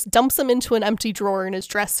and then just dumps them into an empty drawer in his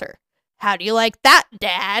dresser. "How do you like that,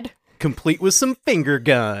 Dad?" Complete with some finger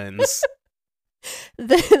guns.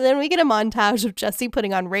 Then we get a montage of Jesse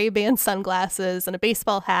putting on Ray-Ban sunglasses and a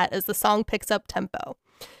baseball hat as the song picks up tempo.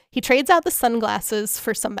 He trades out the sunglasses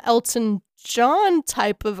for some Elton John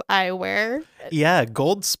type of eyewear. Yeah,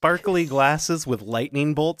 gold sparkly glasses with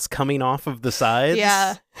lightning bolts coming off of the sides.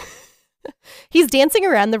 Yeah. He's dancing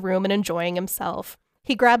around the room and enjoying himself.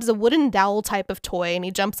 He grabs a wooden dowel type of toy and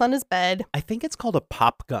he jumps on his bed. I think it's called a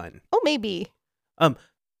pop gun. Oh, maybe.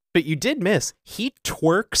 But you did miss. He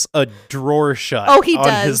twerks a drawer shut He on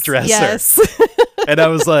does. his dresser. Yes. And I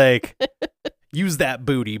was like, use that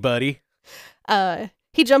booty, buddy.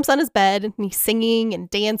 He jumps on his bed and he's singing and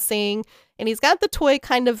dancing. And he's got the toy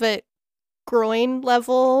kind of at groin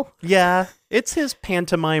level. Yeah, it's his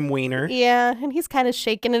pantomime wiener. Yeah, and he's kind of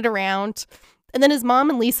shaking it around. And then his mom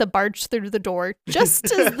and Lisa barge through the door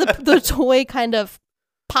just as the toy kind of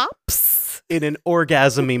pops. In an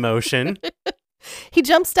orgasm motion. He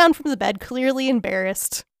jumps down from the bed, clearly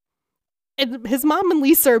embarrassed. And his mom and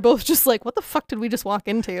Lisa are both just like, what the fuck did we just walk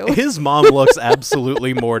into? His mom looks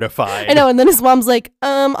absolutely mortified. I know, and then his mom's like,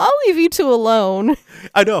 I'll leave you two alone.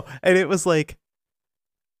 I know, and it was like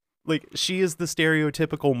she is the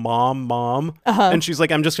stereotypical mom. And she's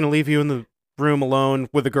like, I'm just going to leave you in the room alone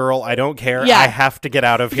with a girl. I don't care. Yeah. I have to get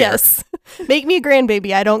out of here. Yes. Make me a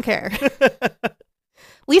grandbaby. I don't care.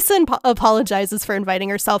 Lisa apologizes for inviting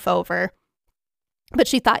herself over, but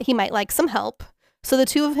she thought he might like some help. So the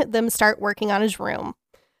two of them start working on his room.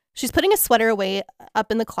 She's putting a sweater away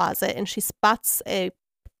up in the closet and she spots a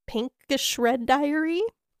pinkish red diary.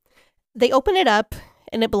 They open it up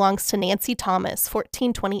and it belongs to Nancy Thomas,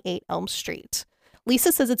 1428 Elm Street.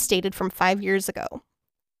 Lisa says it's dated from 5 years ago.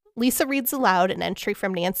 Lisa reads aloud an entry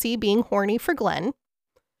from Nancy being horny for Glenn.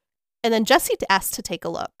 And then Jesse asks to take a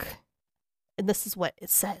look. And this is what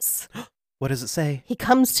it says. What does it say? He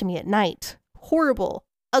comes to me at night. Horrible,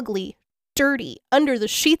 ugly, dirty, under the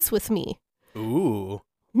sheets with me. Ooh.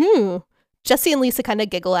 Jesse and Lisa kind of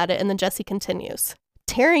giggle at it, and then Jesse continues,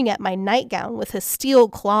 tearing at my nightgown with his steel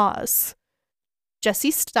claws.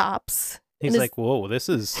 Jesse stops. He's like, whoa, this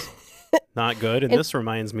is not good, and this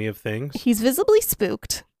reminds me of things. He's visibly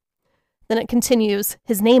spooked. Then it continues,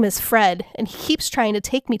 his name is Fred, and he keeps trying to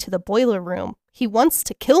take me to the boiler room. He wants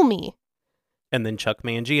to kill me. And then Chuck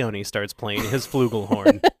Mangione starts playing his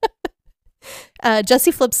flugelhorn.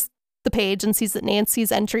 Jesse flips the page and sees that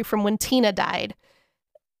Nancy's entry from when Tina died.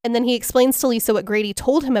 And then he explains to Lisa what Grady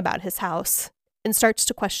told him about his house and starts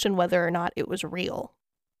to question whether or not it was real.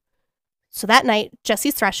 So that night,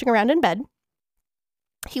 Jesse's thrashing around in bed.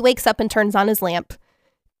 He wakes up and turns on his lamp.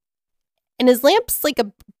 And his lamp's like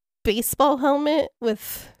a baseball helmet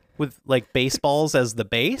with like baseballs as the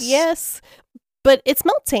base? Yes, but it's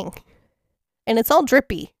melting. And it's all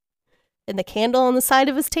drippy. And the candle on the side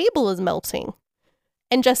of his table is melting.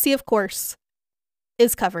 And Jesse, of course,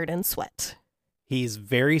 is covered in sweat. He's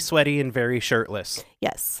very sweaty and very shirtless.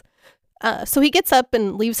 Yes. So he gets up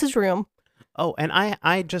and leaves his room. Oh, and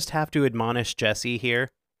I just have to admonish Jesse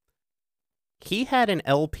here. He had an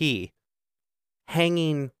LP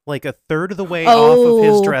hanging like a third of the way off of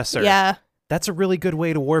his dresser. Yeah. That's a really good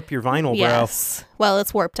way to warp your vinyl, yes. Well,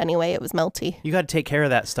 it's warped anyway. It was melty. You got to take care of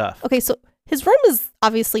that stuff. Okay, so his room is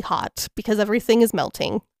obviously hot because everything is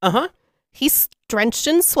melting. Uh-huh. He's drenched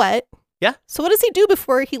in sweat. Yeah. So what does he do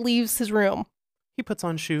before he leaves his room? He puts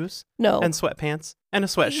on shoes. No. And sweatpants. And a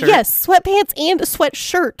sweatshirt. Yes, sweatpants and a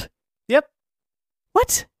sweatshirt. Yep.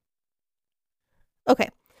 What? Okay.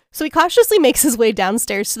 So he cautiously makes his way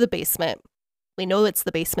downstairs to the basement. We know it's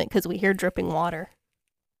the basement because we hear dripping water.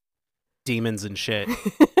 Demons and shit.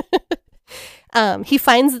 He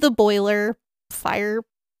finds the boiler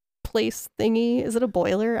fireplace thingy. Is it a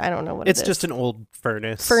boiler? I don't know what it is. It's just an old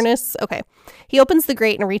furnace. Furnace? Okay. He opens the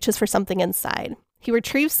grate and reaches for something inside. He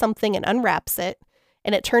retrieves something and unwraps it,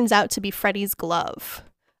 and it turns out to be Freddy's glove.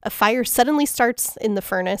 A fire suddenly starts in the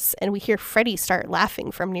furnace, and we hear Freddy start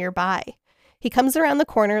laughing from nearby. He comes around the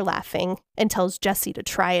corner laughing and tells Jesse to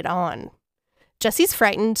try it on. Jesse's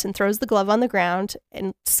frightened and throws the glove on the ground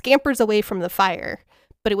and scampers away from the fire.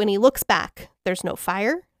 But when he looks back, there's no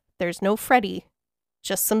fire, there's no Freddy,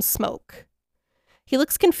 just some smoke. He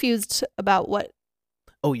looks confused about what...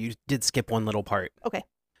 Oh, you did skip one little part. Okay.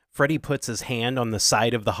 Freddy puts his hand on the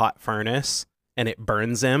side of the hot furnace, and it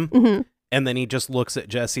burns him. Mm-hmm. And then he just looks at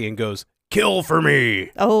Jesse and goes, "Kill for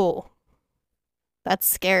me." Oh, that's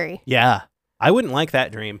scary. Yeah, I wouldn't like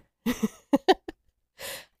that dream.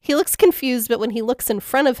 He looks confused, but when he looks in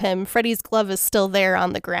front of him, Freddy's glove is still there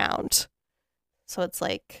on the ground. So it's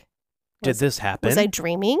like... Did this happen? Was I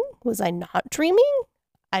dreaming? Was I not dreaming?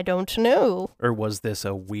 I don't know. Or was this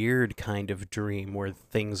a weird kind of dream where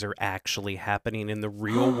things are actually happening in the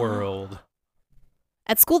real world?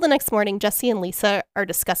 At school the next morning, Jesse and Lisa are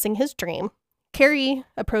discussing his dream. Carrie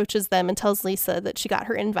approaches them and tells Lisa that she got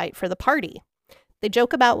her invite for the party. They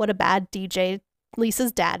joke about what a bad DJ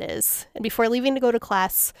Lisa's dad is, and before leaving to go to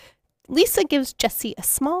class, Lisa gives Jesse a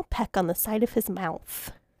small peck on the side of his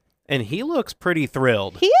mouth. And he looks pretty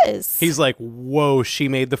thrilled. He is. He's like, whoa, she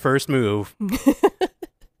made the first move.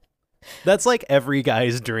 That's like every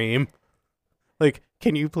guy's dream. Like,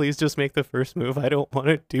 can you please just make the first move? I don't want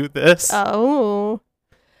to do this. Oh.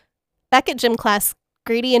 Back at gym class,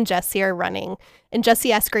 Grady and Jesse are running, and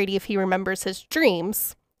Jesse asks Grady if he remembers his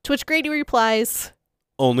dreams, to which Grady replies,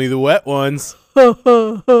 Only the wet ones. Yeah,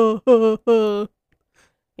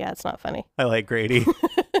 it's not funny. I like Grady.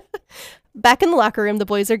 Back in the locker room, the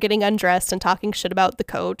boys are getting undressed and talking shit about the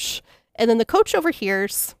coach. And then the coach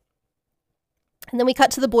overhears. And then we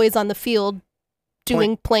cut to the boys on the field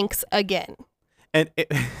doing planks again. And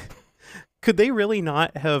could they really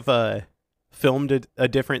not have filmed a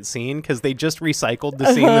different scene? Because they just recycled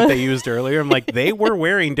the scene that they used earlier. I'm like, they were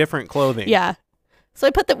wearing different clothing. Yeah. So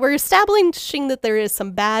I put that we're establishing that there is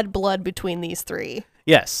some bad blood between these three.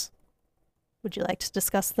 Yes. Would you like to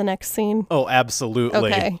discuss the next scene? Oh,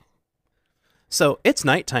 absolutely. Okay. So it's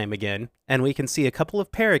nighttime again, and we can see a couple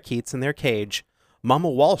of parakeets in their cage. Mama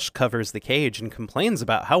Walsh covers the cage and complains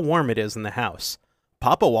about how warm it is in the house.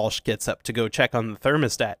 Papa Walsh gets up to go check on the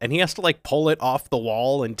thermostat, and he has to like pull it off the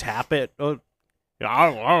wall and tap it. Oh,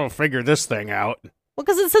 I'll figure this thing out. Well,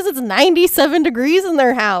 because it says it's 97 degrees in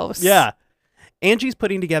their house. Yeah. Angie's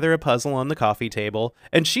putting together a puzzle on the coffee table,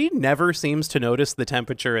 and she never seems to notice the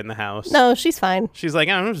temperature in the house. No, she's fine. She's like,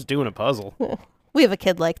 I'm just doing a puzzle. We have a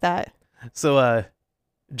kid like that. So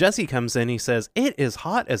Jesse comes in, he says, it is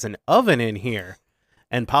hot as an oven in here.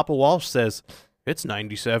 And Papa Walsh says, it's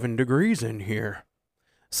 97 degrees in here.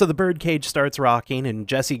 So the bird cage starts rocking, and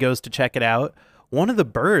Jesse goes to check it out. One of the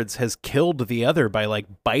birds has killed the other by, like,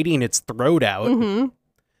 biting its throat out. Mm-hmm.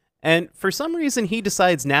 And for some reason, he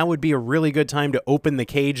decides now would be a really good time to open the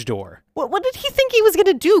cage door. What did he think he was going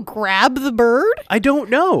to do? Grab the bird? I don't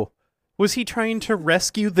know. Was he trying to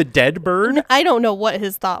rescue the dead bird? I don't know what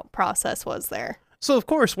his thought process was there. So, of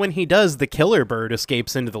course, when he does, the killer bird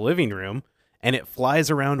escapes into the living room, and it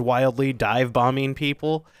flies around wildly, dive-bombing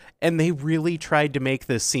people, and they really tried to make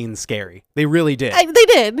this scene scary. They really did. They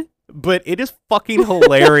did. But it is fucking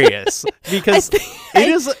hilarious, because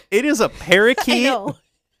it is a parakeet, I know.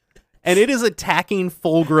 and it is attacking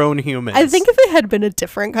full-grown humans. I think if it had been a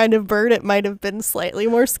different kind of bird, it might have been slightly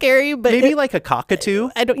more scary. But maybe like a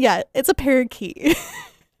cockatoo. Yeah, it's a parakeet.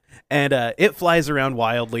 And it flies around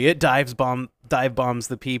wildly. It dive bombs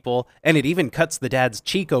the people, and it even cuts the dad's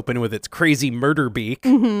cheek open with its crazy murder beak.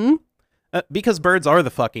 Mm-hmm. Because birds are the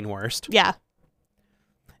fucking worst. Yeah.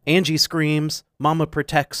 Angie screams, Mama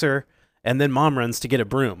protects her, and then Mom runs to get a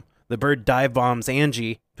broom. The bird dive bombs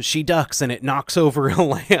Angie, but she ducks and it knocks over a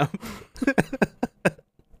lamp.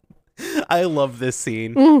 I love this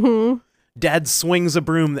scene. Mm-hmm. Dad swings a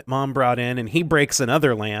broom that Mom brought in, and he breaks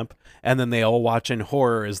another lamp, and then they all watch in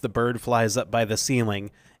horror as the bird flies up by the ceiling.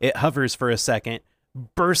 It hovers for a second,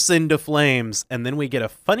 bursts into flames, and then we get a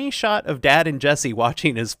funny shot of Dad and Jesse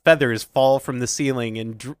watching his feathers fall from the ceiling,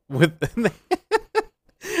 and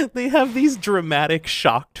they have these dramatic,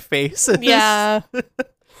 shocked faces. Yeah.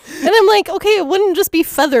 And I'm like, okay, it wouldn't just be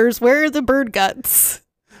feathers. Where are the bird guts?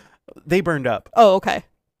 They burned up. Oh, okay.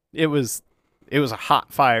 It was a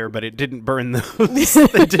hot fire, but it didn't burn those.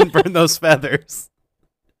 It didn't burn those feathers.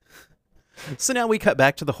 So now we cut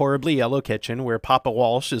back to the horribly yellow kitchen where Papa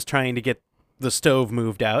Walsh is trying to get the stove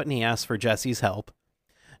moved out, and he asks for Jesse's help.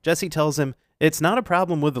 Jesse tells him it's not a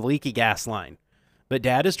problem with the leaky gas line, but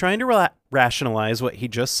Dad is trying to rationalize what he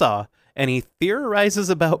just saw, and he theorizes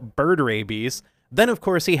about bird rabies. Then, of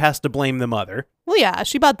course, he has to blame the mother. Well, yeah,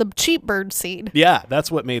 she bought the cheap bird seed. Yeah,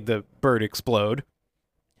 that's what made the bird explode.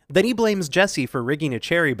 Then he blames Jesse for rigging a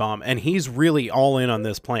cherry bomb, and he's really all in on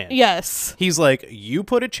this plan. Yes. He's like, you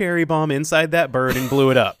put a cherry bomb inside that bird and blew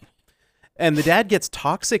it up. And the dad gets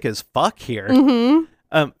toxic as fuck here.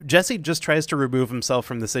 Mm-hmm. Jesse just tries to remove himself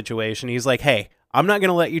from the situation. He's like, hey, I'm not going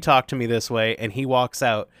to let you talk to me this way. And he walks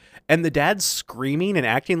out. And the dad's screaming and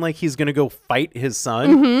acting like he's going to go fight his son.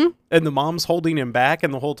 Mm-hmm. And the mom's holding him back.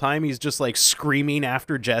 And the whole time he's just like screaming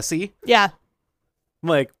after Jesse. Yeah. I'm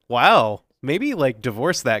like, wow. Maybe, like,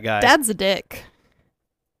 divorce that guy. Dad's a dick.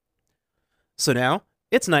 So now,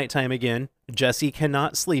 it's nighttime again. Jesse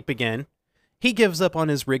cannot sleep again. He gives up on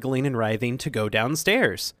his wriggling and writhing to go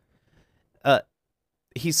downstairs.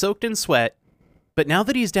 He's soaked in sweat, but now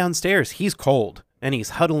that he's downstairs, he's cold, and he's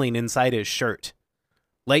huddling inside his shirt.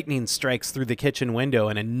 Lightning strikes through the kitchen window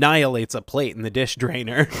and annihilates a plate in the dish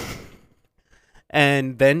drainer.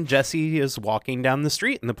 And then Jesse is walking down the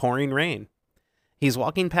street in the pouring rain. He's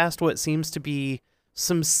walking past what seems to be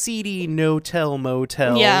some seedy no-tell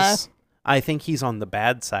motels. Yeah. I think he's on the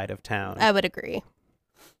bad side of town. I would agree.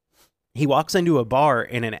 He walks into a bar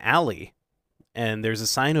in an alley, and there's a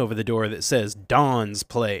sign over the door that says Dawn's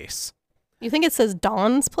Place. You think it says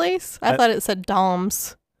Dawn's Place? I thought it said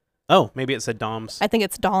Dom's. Oh, maybe it said Dom's. I think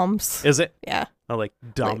it's Dom's. Is it? Yeah. Oh, like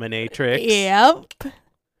Dominatrix? Yep.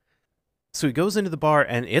 So he goes into the bar,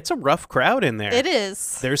 and it's a rough crowd in there. It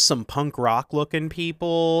is. There's some punk rock looking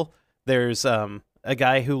people. There's a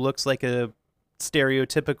guy who looks like a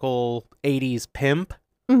stereotypical 80s pimp.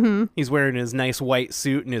 Mm-hmm. He's wearing his nice white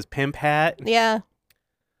suit and his pimp hat. Yeah.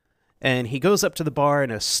 And he goes up to the bar,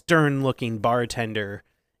 and a stern-looking bartender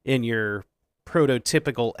in your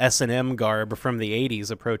prototypical S&M garb from the 80s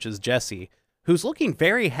approaches Jesse, who's looking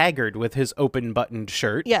very haggard with his open-buttoned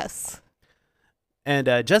shirt. Yes. And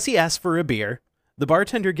Jesse asks for a beer. The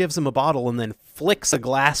bartender gives him a bottle and then flicks a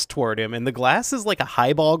glass toward him. And the glass is like a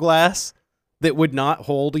highball glass that would not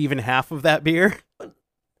hold even half of that beer.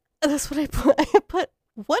 That's what I put.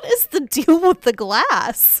 What is the deal with the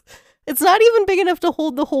glass? It's not even big enough to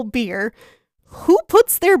hold the whole beer. Who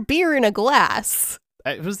puts their beer in a glass?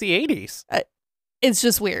 It was the 80s. It's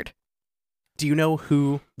just weird. Do you know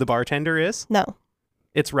who the bartender is? No.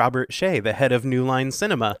 It's Robert Shea, the head of New Line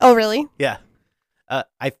Cinema. Oh, really? Yeah.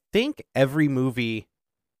 I think every movie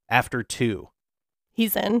after 2.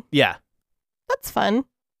 He's in. Yeah. That's fun.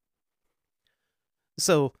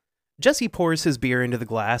 So Jesse pours his beer into the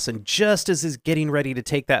glass, and just as he's getting ready to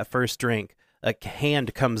take that first drink, a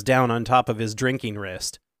hand comes down on top of his drinking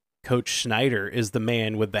wrist. Coach Schneider is the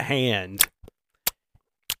man with the hand.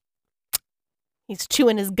 He's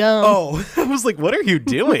chewing his gum. Oh, I was like, what are you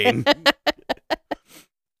doing?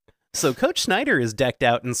 So Coach Schneider is decked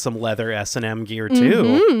out in some leather S&M gear, too.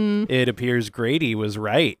 Mm-hmm. It appears Grady was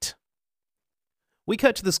right. We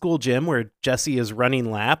cut to the school gym where Jesse is running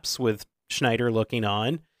laps with Schneider looking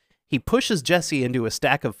on. He pushes Jesse into a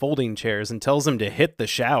stack of folding chairs and tells him to hit the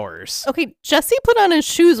showers. Okay, Jesse put on his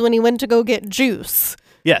shoes when he went to go get juice.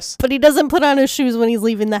 Yes. But he doesn't put on his shoes when he's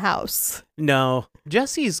leaving the house. No,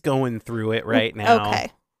 Jesse's going through it right now.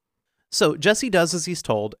 Okay. So Jesse does as he's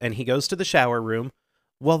told, and he goes to the shower room.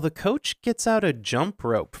 Well, the coach gets out a jump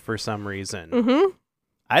rope for some reason. Mm-hmm.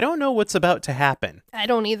 I don't know what's about to happen. I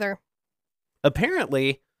don't either.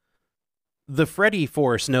 Apparently, the Freddy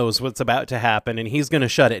force knows what's about to happen, and he's going to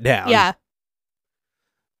shut it down. Yeah.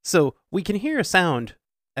 So we can hear a sound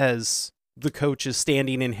as the coach is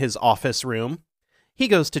standing in his office room. He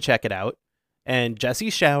goes to check it out, and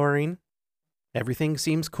Jesse's showering. Everything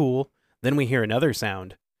seems cool. Then we hear another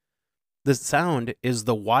sound. The sound is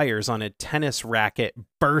the wires on a tennis racket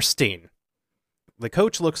bursting. The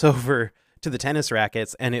coach looks over to the tennis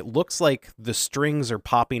rackets, and it looks like the strings are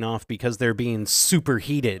popping off because they're being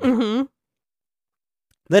superheated. Mm-hmm.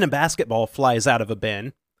 Then a basketball flies out of a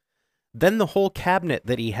bin. Then the whole cabinet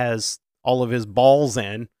that he has all of his balls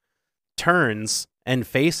in turns and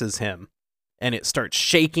faces him, and it starts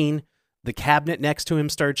shaking. The cabinet next to him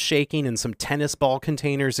starts shaking, and some tennis ball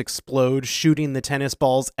containers explode, shooting the tennis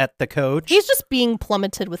balls at the coach. He's just being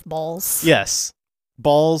plummeted with balls. Yes.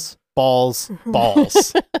 Balls, balls,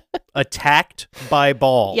 balls. Attacked by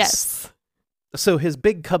balls. Yes. So his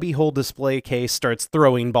big cubbyhole display case starts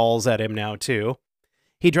throwing balls at him now, too.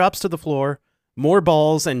 He drops to the floor. More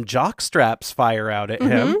balls and jock straps fire out at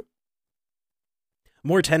him.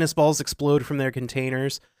 More tennis balls explode from their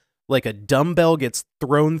containers. Like a dumbbell gets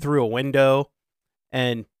thrown through a window.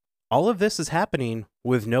 And all of this is happening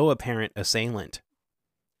with no apparent assailant.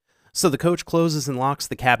 So the coach closes and locks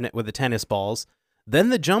the cabinet with the tennis balls. Then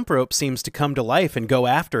the jump rope seems to come to life and go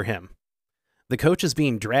after him. The coach is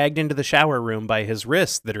being dragged into the shower room by his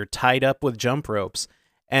wrists that are tied up with jump ropes.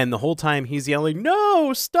 And the whole time he's yelling,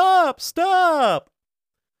 "No, stop, stop!"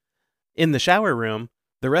 In the shower room,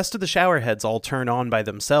 the rest of the shower heads all turn on by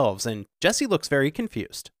themselves, and Jesse looks very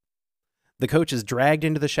confused. The coach is dragged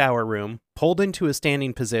into the shower room, pulled into a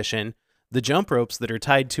standing position. The jump ropes that are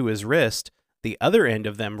tied to his wrist, the other end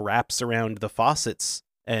of them wraps around the faucets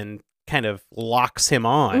and kind of locks him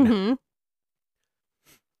on. Mm-hmm.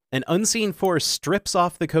 An unseen force strips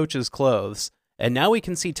off the coach's clothes, and now we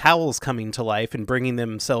can see towels coming to life and bringing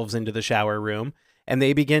themselves into the shower room, and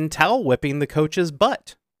they begin towel whipping the coach's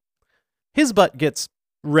butt. His butt gets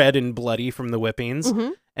red and bloody from the whippings,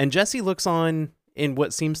 and Jesse looks on in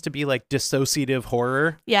what seems to be like dissociative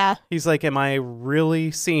horror. Yeah. He's like, am I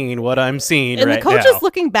really seeing what I'm seeing And right the coach now? is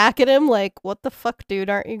looking back at him like, what the fuck, dude?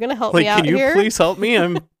 Aren't you going to help Like, me out can you here? please help me?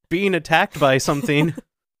 I'm being attacked by something.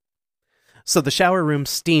 So the shower room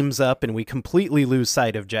steams up and we completely lose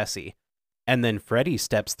sight of Jesse. And then Freddy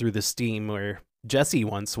steps through the steam where Jesse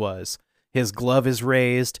once was. His glove is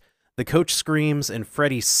raised, the coach screams, and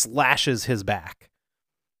Freddy slashes his back.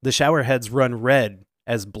 The shower heads run red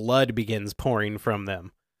as blood begins pouring from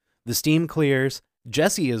them. The steam clears.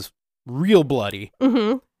 Jesse is real bloody,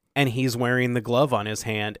 and he's wearing the glove on his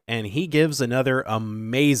hand, and he gives another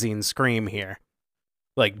amazing scream here.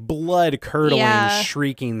 Like blood-curdling,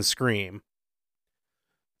 shrieking scream.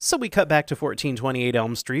 So we cut back to 1428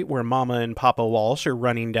 Elm Street, where Mama and Papa Walsh are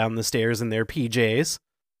running down the stairs in their PJs.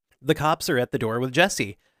 The cops are at the door with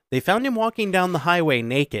Jesse. They found him walking down the highway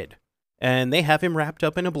naked, and they have him wrapped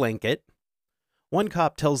up in a blanket. One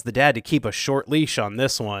cop tells the dad to keep a short leash on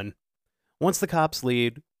this one. Once the cops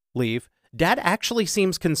leave, Dad actually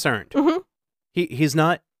seems concerned. He's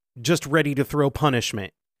not just ready to throw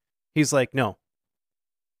punishment. He's like, no,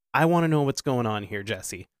 I want to know what's going on here,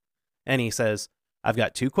 Jesse. And he says, I've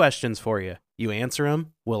got 2 questions for you. You answer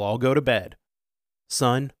them, we'll all go to bed.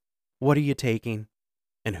 Son, what are you taking?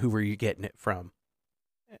 And who are you getting it from?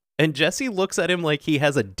 And Jesse looks at him like he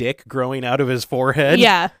has a dick growing out of his forehead.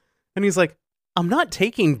 Yeah. And he's like, I'm not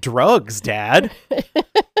taking drugs, Dad.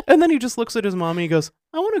 And then he just looks at his mom and he goes,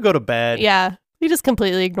 I want to go to bed. Yeah. He just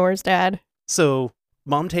completely ignores Dad. So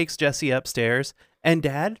Mom takes Jesse upstairs, and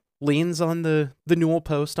Dad leans on the newel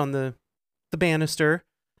post on the banister,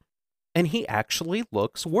 and he actually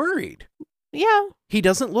looks worried. Yeah. He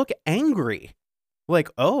doesn't look angry. Like,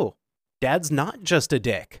 oh, Dad's not just a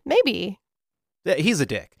dick. Maybe. He's a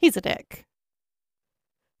dick. He's a dick.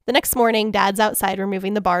 The next morning, Dad's outside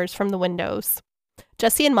removing the bars from the windows.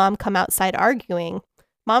 Jesse and Mom come outside arguing.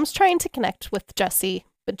 Mom's trying to connect with Jesse,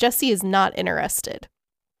 but Jesse is not interested.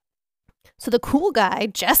 So the cool guy,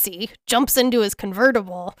 Jesse, jumps into his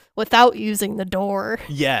convertible without using the door.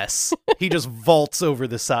 Yes. He just vaults over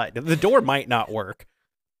the side. The door might not work.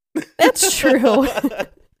 That's true.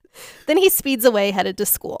 Then he speeds away, headed to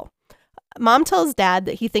school. Mom tells Dad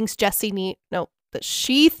that she thinks Jesse needs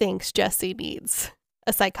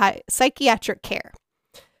a psychiatric care.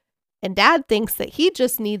 And Dad thinks that he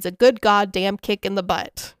just needs a good goddamn kick in the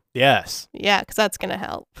butt. Yes. Yeah, because that's going to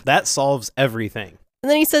help. That solves everything. And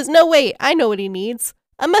then he says, no, wait, I know what he needs.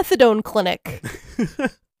 A methadone clinic.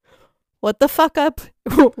 What the fuck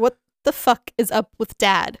is up with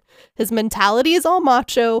Dad? His mentality is all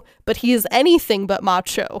macho, but he is anything but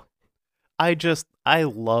macho. I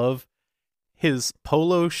love his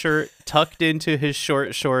polo shirt tucked into his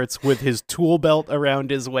short shorts with his tool belt around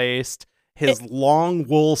his waist, his long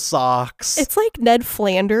wool socks. It's like Ned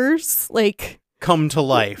Flanders, come to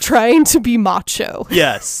life. Trying to be macho.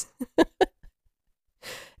 Yes.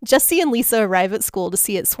 Jesse and Lisa arrive at school to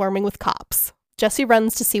see it swarming with cops. Jesse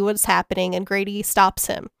runs to see what's happening, and Grady stops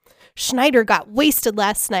him. Schneider got wasted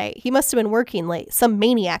last night. He must have been working late. Some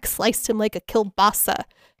maniac sliced him like a kielbasa.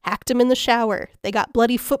 Hacked him in the shower. They got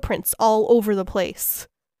bloody footprints all over the place.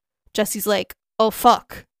 Jesse's like, oh,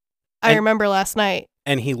 fuck. I remember last night.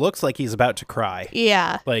 And he looks like he's about to cry.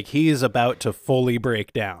 Yeah. Like he's about to fully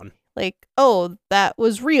break down. Like, oh, that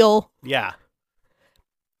was real. Yeah.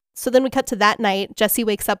 So then we cut to that night. Jesse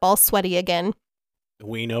wakes up all sweaty again.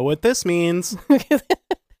 We know what this means.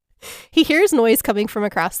 He hears noise coming from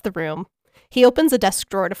across the room. He opens a desk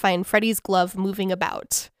drawer to find Freddy's glove moving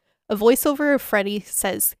about. A voiceover of Freddy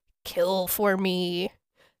says, kill for me.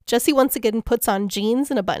 Jesse once again puts on jeans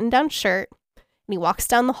and a button-down shirt, and he walks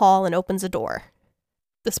down the hall and opens a door.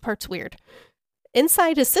 This part's weird.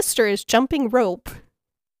 Inside, his sister is jumping rope.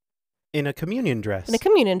 In a communion dress.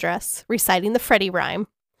 Reciting the Freddy rhyme.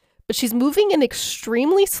 But she's moving in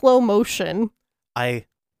extremely slow motion. I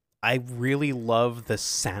really love the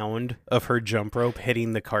sound of her jump rope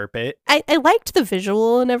hitting the carpet. I liked the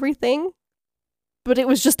visual and everything, but it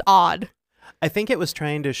was just odd. I think it was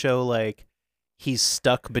trying to show, he's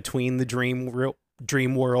stuck between the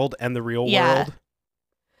dream world and the real world.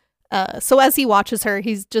 So as he watches her,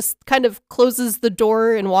 he's just kind of closes the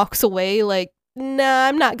door and walks away like, nah,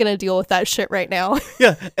 I'm not going to deal with that shit right now.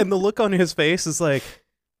 Yeah, and the look on his face is like,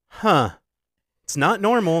 huh, it's not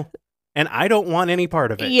normal, and I don't want any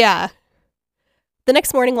part of it. Yeah. The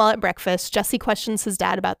next morning while at breakfast, Jesse questions his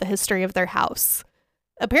dad about the history of their house.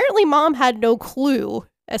 Apparently, Mom had no clue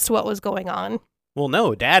as to what was going on. Well,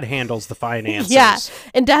 no, Dad handles the finances. Yeah,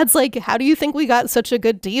 and Dad's like, how do you think we got such a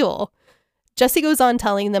good deal? Jesse goes on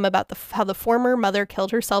telling them about how the former mother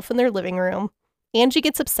killed herself in their living room. Angie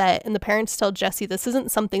gets upset, and the parents tell Jesse this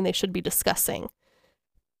isn't something they should be discussing.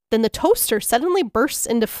 Then the toaster suddenly bursts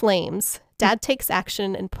into flames. Dad takes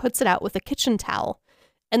action and puts it out with a kitchen towel,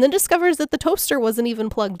 and then discovers that the toaster wasn't even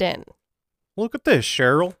plugged in. Look at this,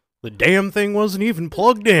 Cheryl. The damn thing wasn't even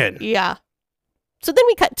plugged in. Yeah. So then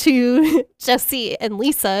we cut to Jesse and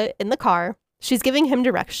Lisa in the car. She's giving him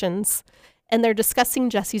directions, and they're discussing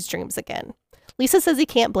Jesse's dreams again. Lisa says he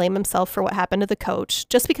can't blame himself for what happened to the coach.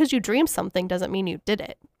 Just because you dream something doesn't mean you did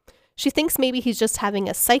it. She thinks maybe he's just having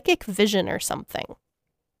a psychic vision or something.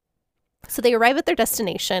 So they arrive at their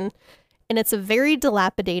destination, and it's a very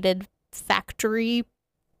dilapidated factory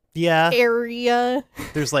area.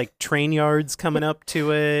 There's like train yards coming up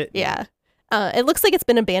to it. Yeah. It looks like it's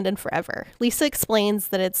been abandoned forever. Lisa explains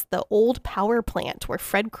that it's the old power plant where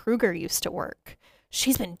Fred Krueger used to work.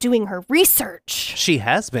 She's been doing her research. She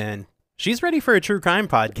has been. She's ready for a true crime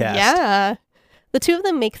podcast. Yeah. The two of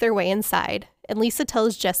them make their way inside, and Lisa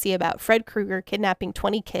tells Jesse about Fred Krueger kidnapping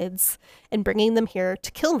 20 kids and bringing them here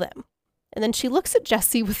to kill them. And then she looks at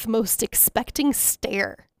Jesse with the most expecting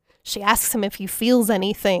stare. She asks him if he feels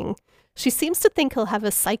anything. She seems to think he'll have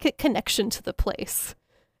a psychic connection to the place.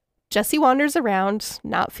 Jesse wanders around,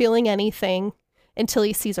 not feeling anything, until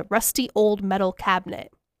he sees a rusty old metal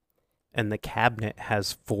cabinet. And the cabinet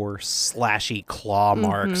has 4 slashy claw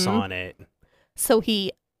marks on it. So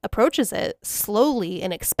he approaches it slowly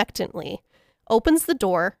and expectantly, opens the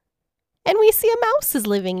door, and we see a mouse is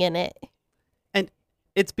living in it. And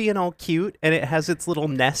it's being all cute, and it has its little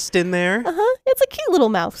nest in there. It's a cute little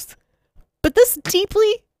mouse. But this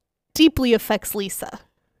deeply, deeply affects Lisa.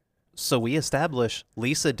 So we establish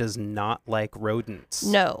Lisa does not like rodents.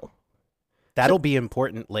 No. That'll be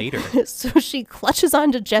important later. So she clutches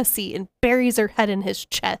onto Jesse and buries her head in his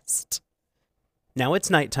chest. Now it's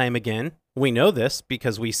nighttime again. We know this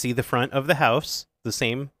because we see the front of the house, the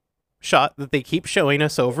same shot that they keep showing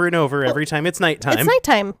us over and over every time it's nighttime. It's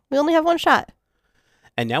nighttime. We only have one shot.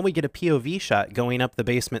 And now we get a POV shot going up the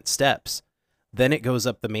basement steps. Then it goes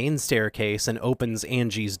up the main staircase and opens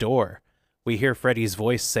Angie's door. We hear Freddy's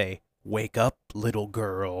voice say, "Wake up, little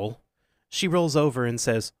girl." She rolls over and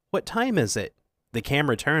says, "What time is it?" The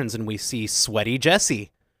camera turns and we see sweaty Jesse.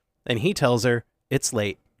 And he tells her, "It's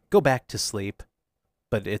late. Go back to sleep."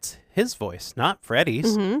 But it's his voice, not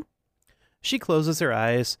Freddy's. She closes her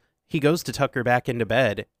eyes. He goes to tuck her back into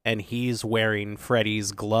bed, and he's wearing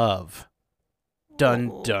Freddy's glove.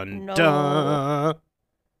 Dun, dun, dun.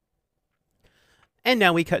 And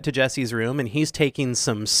now we cut to Jesse's room, and he's taking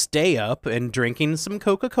some stay up and drinking some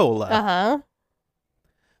Coca-Cola.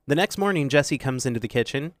 The next morning, Jesse comes into the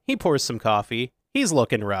kitchen. He pours some coffee. He's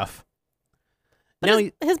looking rough.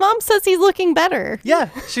 But his mom says he's looking better. Yeah,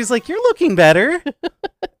 she's like, "You're looking better."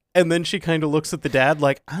 And then she kind of looks at the dad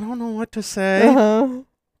like, "I don't know what to say."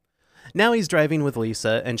 Now he's driving with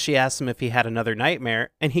Lisa, and she asks him if he had another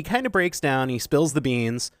nightmare, and he kind of breaks down. He spills the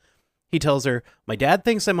beans. He tells her, "My dad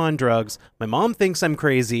thinks I'm on drugs. My mom thinks I'm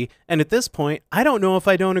crazy. And at this point, I don't know if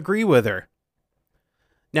I don't agree with her."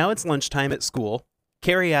 Now it's lunchtime at school.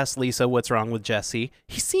 Carrie asks Lisa what's wrong with Jesse.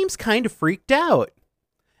 He seems kind of freaked out.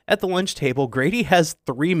 At the lunch table, Grady has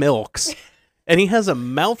 3 milks, and he has a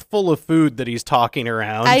mouthful of food that he's talking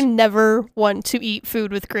around. I never want to eat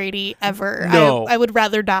food with Grady, ever. No. I would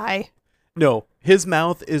rather die. No, his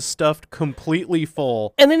mouth is stuffed completely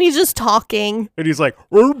full. And then he's just talking. And he's like,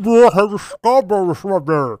 It's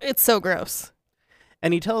so gross.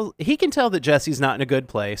 and he can tell that Jesse's not in a good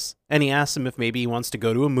place. And he asks him if maybe he wants to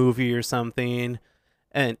go to a movie or something.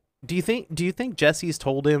 And do you think Jesse's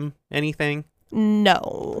told him anything?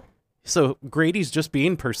 No. So Grady's just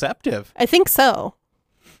being perceptive. I think so.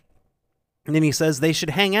 And then he says they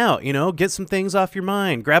should hang out, get some things off your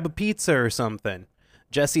mind, grab a pizza or something.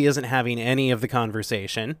 Jesse isn't having any of the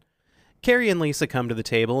conversation. Carrie and Lisa come to the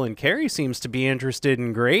table, and Carrie seems to be interested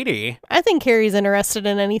in Grady. I think Carrie's interested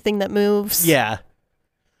in anything that moves. Yeah.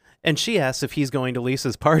 And she asks if he's going to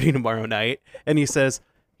Lisa's party tomorrow night, and he says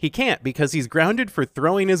he can't because he's grounded for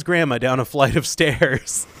throwing his grandma down a flight of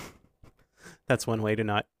stairs. That's one way to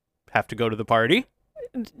not have to go to the party.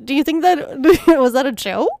 Do you think that was that a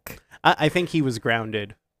joke? I think he was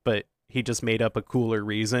grounded, but he just made up a cooler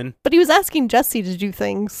reason. But he was asking Jesse to do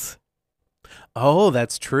things. Oh,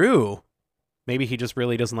 that's true. Maybe he just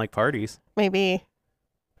really doesn't like parties. Maybe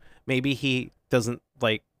Maybe he doesn't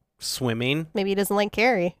like swimming. Maybe he doesn't like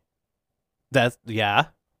Carrie. Yeah.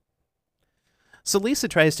 So Lisa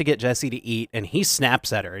tries to get Jesse to eat, and he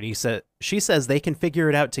snaps at her, and she says they can figure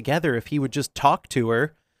it out together if he would just talk to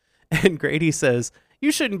her. And Grady says,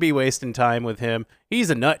 "You shouldn't be wasting time with him. He's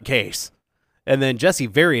a nutcase." And then Jesse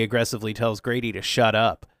very aggressively tells Grady to shut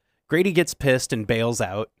up. Grady gets pissed and bails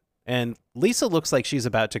out, and Lisa looks like she's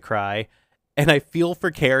about to cry. And I feel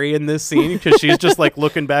for Carrie in this scene because she's just like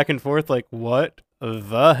looking back and forth like, what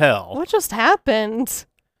the hell? What just happened?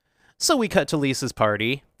 So we cut to Lisa's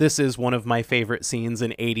party. This is one of my favorite scenes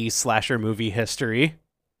in 80s slasher movie history.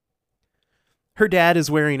 Her dad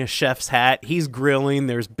is wearing a chef's hat. He's grilling.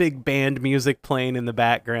 There's big band music playing in the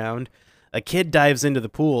background. A kid dives into the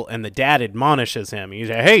pool, and the dad admonishes him. He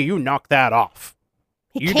says, hey, you knock that off.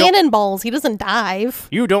 He You cannonballs. He doesn't dive.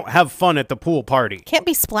 You don't have fun at the pool party. Can't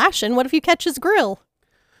be splashing. What if you catch his grill?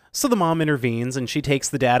 So the mom intervenes, and she takes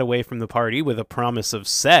the dad away from the party with a promise of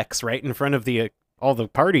sex right in front of all the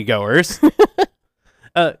party goers.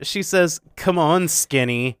 She says, come on,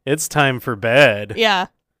 Skinny. It's time for bed. Yeah.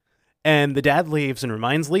 And the dad leaves and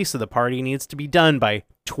reminds Lisa the party needs to be done by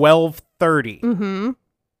 12:30. Mm-hmm.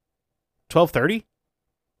 12:30?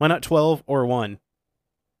 Why not 12 or 1?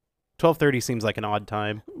 12:30 seems like an odd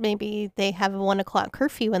time. Maybe they have a 1 o'clock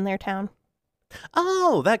curfew in their town.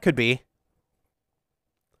 Oh, that could be.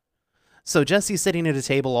 So Jesse's sitting at a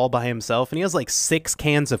table all by himself, and he has like 6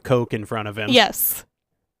 cans of Coke in front of him. Yes.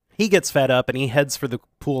 He gets fed up, and he heads for the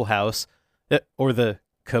pool house, or the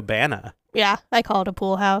cabana. Yeah, I call it a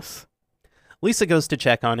pool house. Lisa goes to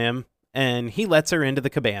check on him, and he lets her into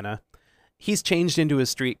the cabana. He's changed into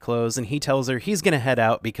his street clothes, and he tells her he's going to head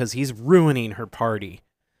out because he's ruining her party.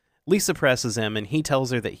 Lisa presses him, and he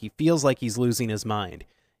tells her that he feels like he's losing his mind.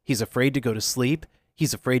 He's afraid to go to sleep.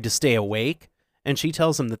 He's afraid to stay awake. And she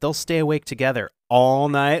tells him that they'll stay awake together all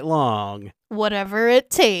night long. Whatever it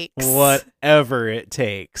takes. Whatever it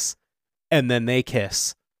takes. And then they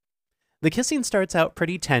kiss. The kissing starts out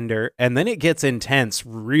pretty tender, and then it gets intense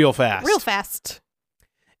real fast. Real fast.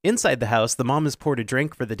 Inside the house, the mom has poured a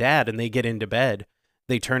drink for the dad, and they get into bed.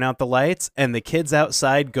 They turn out the lights, and the kids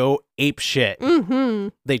outside go apeshit. Mm-hmm.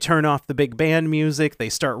 They turn off the big band music. They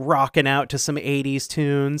start rocking out to some 80s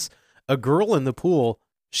tunes. A girl in the pool,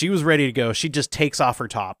 she was ready to go. She just takes off her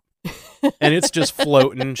top, and it's just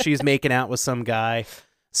floating. She's making out with some guy.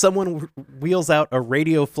 Someone wheels out a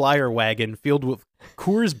radio flyer wagon filled with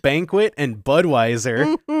Coors Banquet and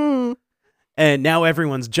Budweiser. Mm-hmm. And now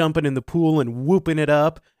everyone's jumping in the pool and whooping it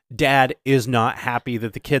up. Dad is not happy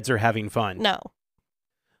that the kids are having fun. No.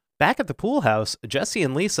 Back at the pool house, Jesse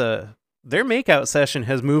and Lisa, their makeout session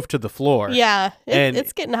has moved to the floor. Yeah, And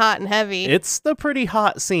it's getting hot and heavy. It's the pretty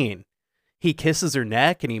hot scene. He kisses her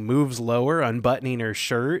neck and he moves lower, unbuttoning her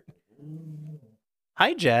shirt.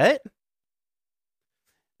 Hi, Jet.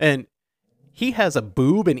 And he has a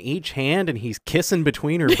boob in each hand and he's kissing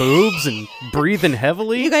between her boobs and breathing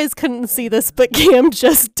heavily. You guys couldn't see this, but Cam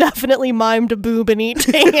just definitely mimed a boob in each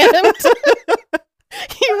hand.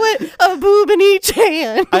 He went a boob in each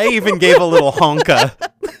hand. I even gave a little honka.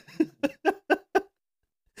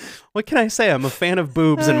 What can I say? I'm a fan of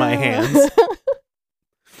boobs in my hands.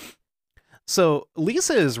 So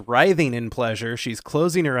Lisa is writhing in pleasure. She's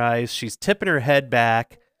closing her eyes. She's tipping her head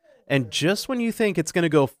back. And just when you think it's going to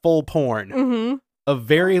go full porn, Mm-hmm. a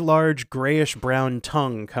very large grayish-brown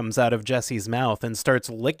tongue comes out of Jesse's mouth and starts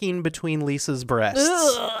licking between Lisa's breasts.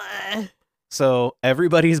 Ugh. So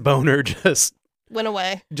everybody's boner just Went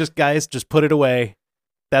away. guys, just put it away.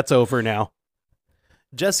 That's over now.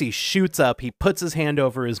 Jesse shoots up. He puts his hand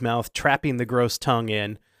over his mouth, trapping the gross tongue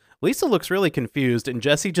in. Lisa looks really confused, and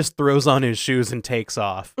Jesse just throws on his shoes and takes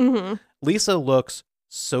off. Mm-hmm. Lisa looks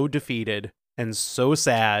so defeated and so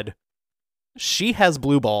sad. She has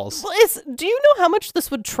blue balls. Well, do you know how much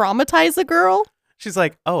this would traumatize a girl? She's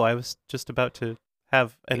like, oh, I was just about to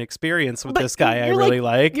have an experience with But this guy I you're really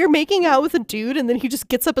like. You're making out with a dude, and then he just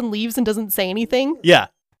gets up and leaves and doesn't say anything. Yeah.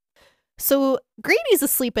 So Grady's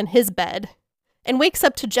asleep in his bed and wakes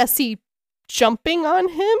up to Jesse jumping on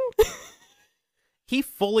him. He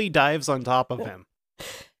fully dives on top of him.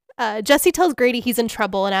 Jesse tells Grady he's in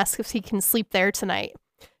trouble and asks if he can sleep there tonight.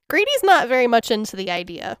 Grady's not very much into the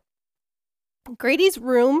idea. Grady's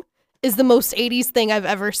room is the most 80s thing I've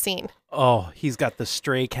ever seen. Oh, he's got the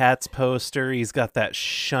Stray Cats poster. He's got that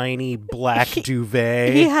shiny black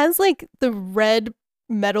duvet. He has like the red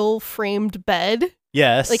metal framed bed.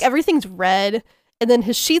 Yes. Like everything's red. And then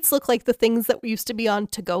his sheets look like the things that used to be on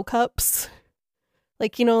to-go cups.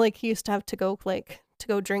 Like, you know, like he used to have to-go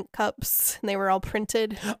drink cups and they were all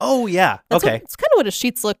printed. Oh, yeah. Okay. It's kind of what his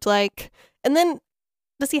sheets looked like. And then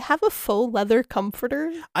does he have a faux leather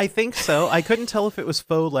comforter? I think so. I couldn't tell if it was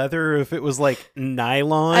faux leather or if it was like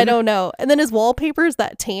nylon. I don't know. And then his wallpaper is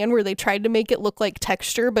that tan where they tried to make it look like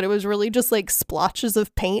texture, but it was really just like splotches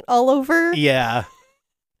of paint all over. Yeah.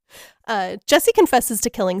 Jesse confesses to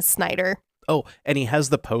killing Snyder. Oh, and he has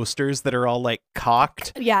the posters that are all like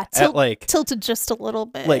cocked. Yeah, at like tilted just a little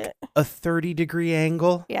bit. like a 30-degree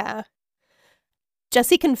angle. Yeah.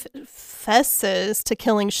 Jesse confesses to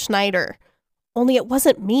killing Schneider. Only it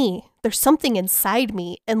wasn't me. There's something inside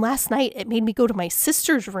me. And last night, it made me go to my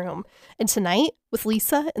sister's room. And tonight, with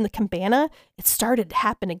Lisa in the cabana, it started to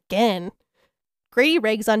happen again. Grady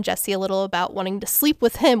rags on Jesse a little about wanting to sleep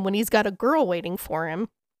with him when he's got a girl waiting for him.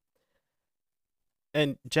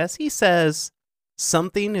 And Jesse says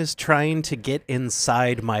Something is trying to get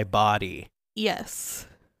inside my body. Yes.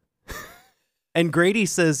 And Grady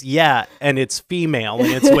says, yeah, and it's female,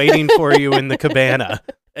 and it's waiting for you in the cabana.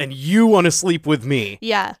 And you want to sleep with me.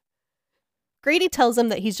 Yeah. Grady tells him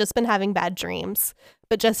that he's just been having bad dreams,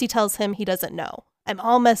 but Jesse tells him he doesn't know. I'm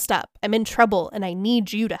all messed up. I'm in trouble, and I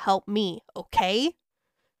need you to help me, okay?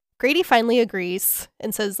 Grady finally agrees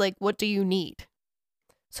and says, like, what do you need?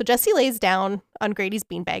 So Jesse lays down on Grady's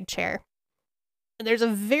beanbag chair. And there's a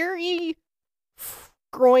very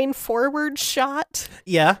groin forward shot.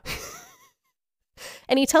 Yeah.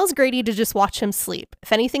 And he tells Grady to just watch him sleep.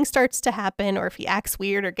 If anything starts to happen, or if he acts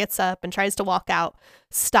weird or gets up and tries to walk out,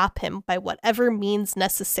 stop him by whatever means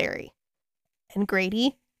necessary. And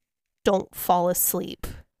Grady, don't fall asleep.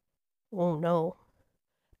 Oh no.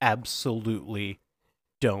 Absolutely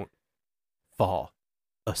don't fall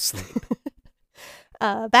asleep.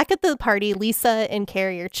 Back at the party, Lisa and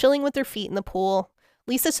Carrie are chilling with their feet in the pool.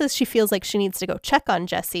 Lisa says she feels like she needs to go check on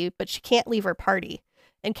Jesse, but she can't leave her party.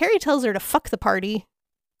 And Carrie tells her to fuck the party.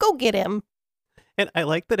 Go get him. And I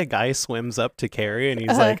like that a guy swims up to Carrie and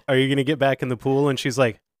he's like, are you going to get back in the pool? And she's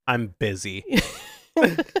like, I'm busy.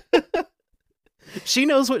 She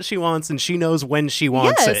knows what she wants and she knows when she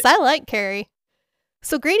wants it. Yes, I like Carrie.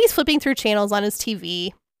 So Grady's flipping through channels on his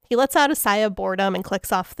TV. He lets out a sigh of boredom and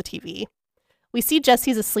clicks off the TV. We see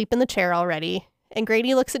Jesse's asleep in the chair already, and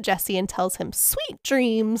Grady looks at Jesse and tells him sweet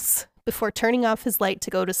dreams before turning off his light to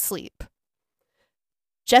go to sleep.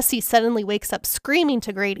 Jesse suddenly wakes up screaming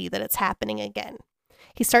to Grady that it's happening again.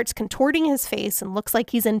 He starts contorting his face and looks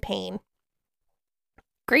like he's in pain.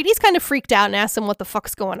 Grady's kind of freaked out and asks him what the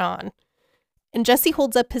fuck's going on. And Jesse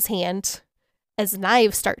holds up his hand as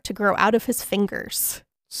knives start to grow out of his fingers.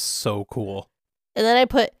 So cool. And then I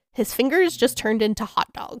put, his fingers just turned into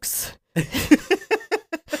hot dogs.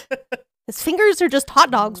 His fingers are just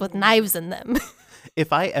hot dogs with knives in them.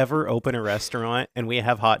 If I ever open a restaurant and we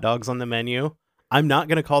have hot dogs on the menu, I'm not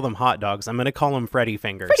going to call them hot dogs. I'm going to call them Freddy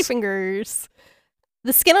fingers. Freddy fingers.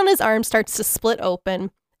 The skin on his arm starts to split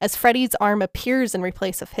open as Freddy's arm appears in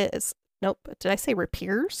place of his. Nope. Did I say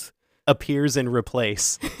appears? Appears and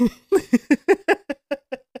replace.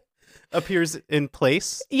 Appears in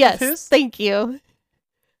place? Yes. Of his? Thank you.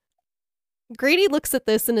 Grady looks at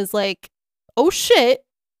this and is like, oh shit,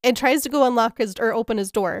 and tries to go unlock his or open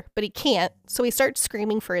his door, but he can't. So he starts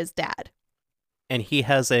screaming for his dad. And he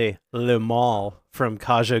has a Le Mall from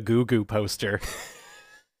Kaja Gugu poster.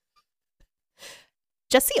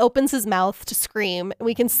 Jesse opens his mouth to scream, and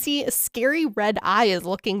we can see a scary red eye is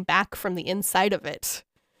looking back from the inside of it.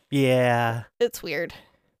 Yeah. It's weird.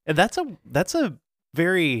 And that's a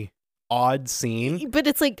very odd scene. But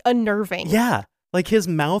it's like unnerving. Yeah. Like his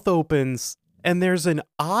mouth opens and there's an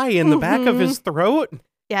eye in the back of his throat.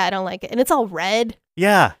 Yeah, I don't like it. And it's all red.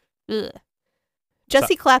 Yeah. Ugh.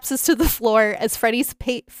 Jesse collapses to the floor as Freddy's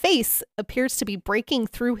face appears to be breaking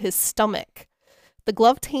through his stomach. The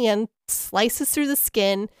gloved hand slices through the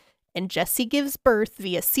skin, and Jesse gives birth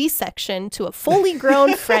via C-section to a fully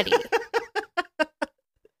grown Freddy.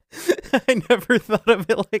 I never thought of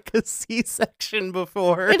it like a C-section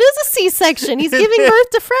before. It is a C-section. He's giving birth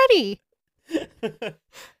to Freddy.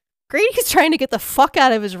 Grady's trying to get the fuck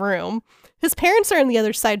out of his room. His parents are on the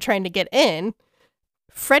other side trying to get in.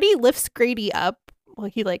 Freddy lifts Grady up. Well,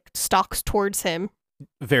 he like stalks towards him.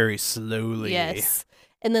 Very slowly. Yes.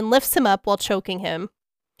 And then lifts him up while choking him.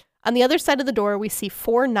 On the other side of the door, we see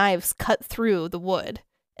 4 knives cut through the wood,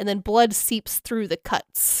 and then blood seeps through the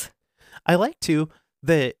cuts. I like, too,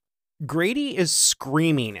 that Grady is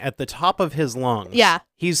screaming at the top of his lungs. Yeah.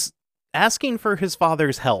 He's asking for his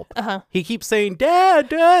father's help. Uh-huh. He keeps saying,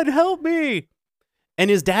 Dad, help me. And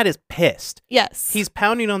his dad is pissed. Yes. He's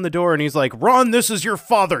pounding on the door and he's like, Ron, this is your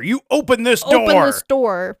father. You open this door. Open this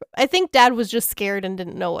door. I think Dad was just scared and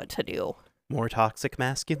didn't know what to do. More toxic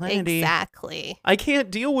masculinity. Exactly. I can't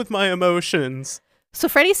deal with my emotions. So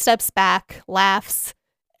Freddy steps back, laughs,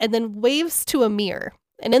 and then waves to a mirror.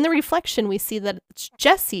 And in the reflection, we see that it's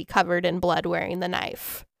Jesse covered in blood wearing the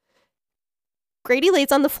knife. Grady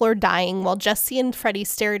lays on the floor dying while Jesse and Freddy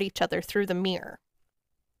stare at each other through the mirror.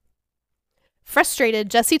 Frustrated,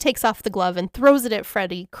 Jesse takes off the glove and throws it at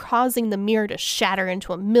Freddy, causing the mirror to shatter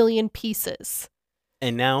into a million pieces.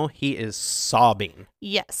 And now he is sobbing.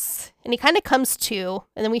 Yes. And he kind of comes to,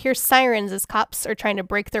 and then we hear sirens as cops are trying to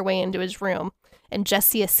break their way into his room, and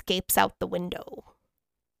Jesse escapes out the window.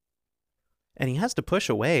 And he has to push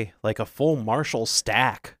away like a full Marshall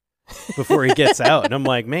stack before he gets out. And I'm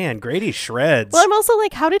like, man, Grady shreds. Well, I'm also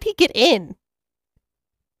like, how did he get in?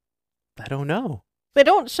 I don't know. They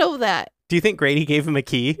don't show that. Do you think Grady gave him a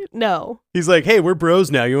key? No. He's like, hey, we're bros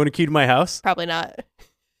now. You want a key to my house? Probably not.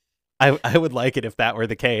 I would like it if that were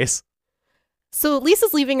the case. So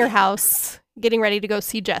Lisa's leaving her house, getting ready to go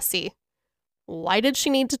see Jesse. Why did she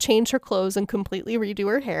need to change her clothes and completely redo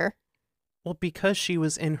her hair? Well, because she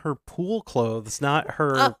was in her pool clothes, not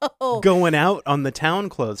her Oh, going out on the town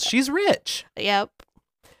clothes. She's rich. yep.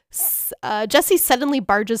 Jesse suddenly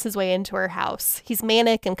barges his way into her house. He's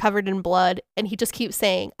manic and covered in blood, and he just keeps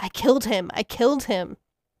saying, I killed him. I killed him.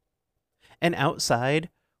 And outside,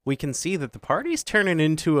 we can see that the party's turning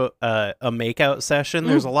into a makeout session.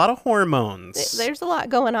 There's a lot of hormones. There's a lot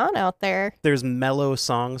going on out there. There's mellow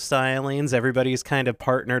song stylings. Everybody's kind of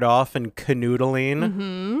partnered off and canoodling.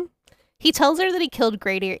 Mm-hmm. He tells her that he killed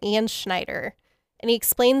Grady and Schneider, and he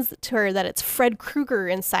explains to her that it's Fred Krueger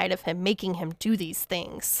inside of him making him do these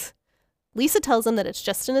things. Lisa tells him that it's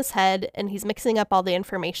just in his head, and he's mixing up all the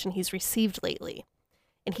information he's received lately.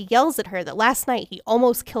 And he yells at her that last night he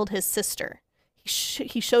almost killed his sister.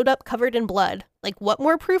 He showed up covered in blood. Like, what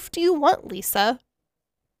more proof do you want, Lisa?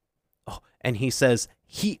 Oh, and he says,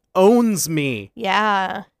 he owns me.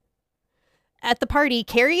 Yeah. At the party,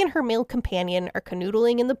 Carrie and her male companion are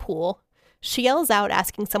canoodling in the pool. She yells out,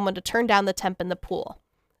 asking someone to turn down the temp in the pool.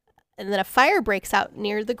 And then a fire breaks out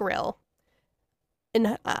near the grill.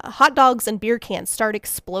 And hot dogs and beer cans start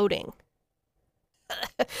exploding.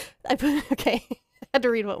 Okay. I had to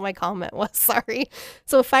read what my comment was, sorry.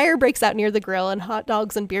 So a fire breaks out near the grill and hot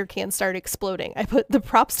dogs and beer cans start exploding. I put, the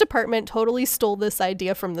props department totally stole this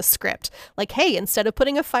idea from the script. Like, hey, instead of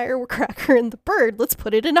putting a firecracker in the bird, let's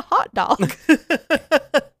put it in a hot dog.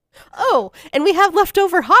 Oh, and we have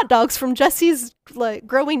leftover hot dogs from Jesse's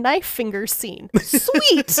growing knife fingers scene.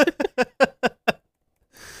 Sweet.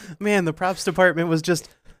 Man, the props department was just,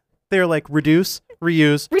 they're like, reduce,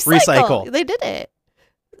 reuse, recycle. They did it.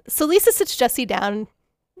 So Lisa sits Jesse down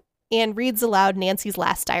and reads aloud Nancy's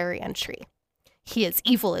last diary entry. He is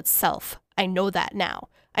evil itself. I know that now.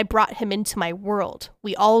 I brought him into my world.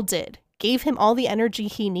 We all did. Gave him all the energy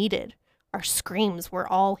he needed. Our screams were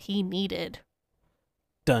all he needed.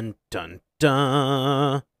 Dun, dun,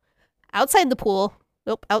 dun. Outside the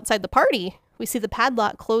party, we see the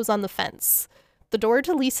padlock close on the fence. The door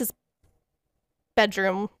to Lisa's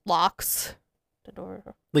bedroom locks. The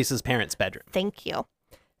door. Lisa's parents' bedroom. Thank you.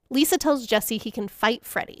 Lisa tells Jesse he can fight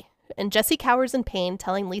Freddy, and Jesse cowers in pain,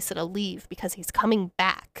 telling Lisa to leave because he's coming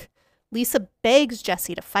back. Lisa begs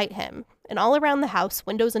Jesse to fight him, and all around the house,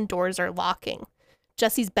 windows and doors are locking.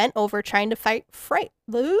 Jesse's bent over trying to fight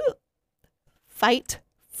Freddy,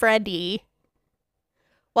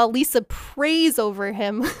 while Lisa prays over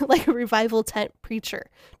him like a revival tent preacher.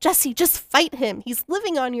 Jesse, just fight him. He's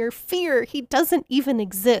living on your fear. He doesn't even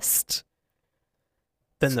exist.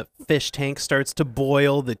 Then the fish tank starts to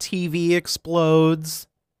boil. The TV explodes.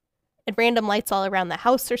 And random lights all around the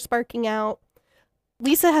house are sparking out.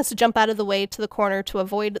 Lisa has to jump out of the way to the corner to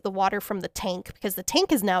avoid the water from the tank because the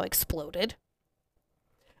tank is now exploded.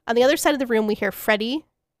 On the other side of the room, we hear Freddy,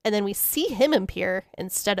 and then we see him appear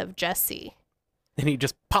instead of Jesse. And he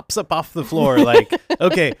just pops up off the floor like,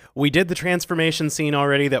 okay, we did the transformation scene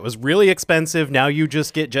already. That was really expensive. Now you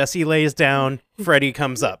just get Jesse lays down. Freddy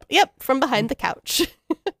comes up. Yep, from behind the couch.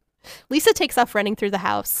 Lisa takes off running through the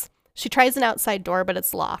house. She tries an outside door, but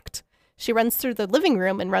it's locked. She runs through the living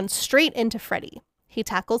room and runs straight into Freddy. He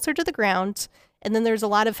tackles her to the ground, and then there's a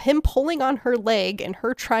lot of him pulling on her leg and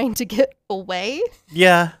her trying to get away.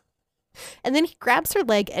 Yeah. And then he grabs her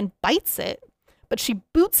leg and bites it, but she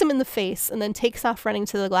boots him in the face and then takes off running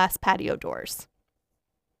to the glass patio doors.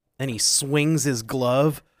 And he swings his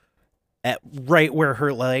glove at right where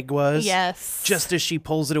her leg was. Yes. Just as she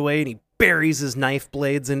pulls it away, and he buries his knife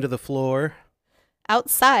blades into the floor.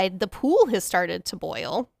 Outside, the pool has started to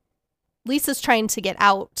boil. Lisa's trying to get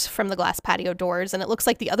out from the glass patio doors, and it looks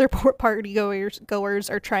like the other party goers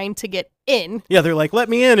are trying to get in. Yeah, they're like, let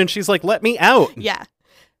me in, and she's like, let me out. Yeah.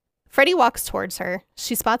 Freddy walks towards her.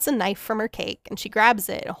 She spots a knife from her cake, and she grabs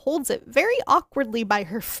it and holds it very awkwardly by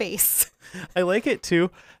her face. I like it,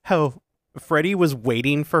 too, how Freddy was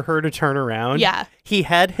waiting for her to turn around. Yeah. He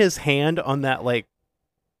had his hand on that, like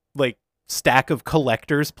stack of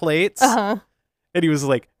collector's plates. Uh-huh. And he was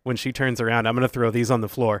like, when she turns around, I'm going to throw these on the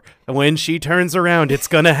floor. And when she turns around, it's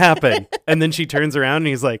going to happen. And then she turns around and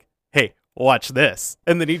he's like, hey, watch this.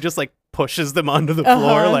 And then he just like pushes them onto the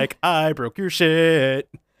floor like, I broke your shit.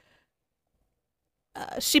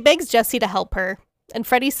 She begs Jesse to help her. And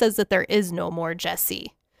Freddy says that there is no more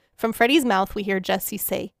Jesse. From Freddy's mouth, we hear Jesse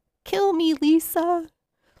say, kill me, Lisa.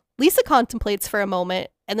 Lisa contemplates for a moment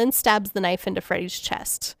and then stabs the knife into Freddy's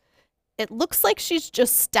chest. It looks like she's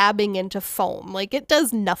just stabbing into foam. Like, it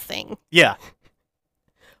does nothing. Yeah.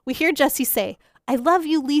 We hear Jesse say, I love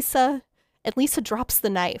you, Lisa. And Lisa drops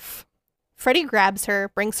the knife. Freddy grabs her,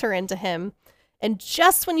 brings her into him, and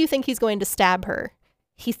just when you think he's going to stab her,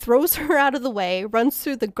 he throws her out of the way, runs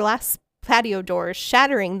through the glass patio doors,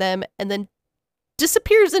 shattering them, and then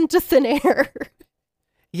disappears into thin air.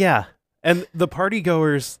 Yeah. And the party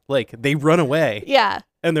goers, like, they run away. Yeah.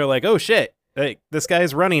 And they're like, oh shit, like, this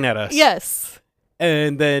guy's running at us. Yes.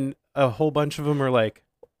 And then a whole bunch of them are like,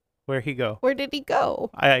 where'd he go? Where did he go?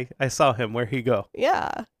 I saw him. Where'd he go?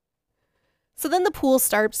 Yeah. So then the pool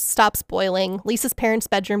stops boiling. Lisa's parents'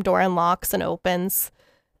 bedroom door unlocks and opens.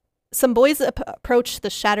 Some boys approach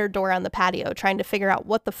the shattered door on the patio, trying to figure out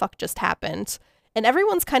what the fuck just happened. And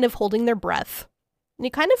everyone's kind of holding their breath. And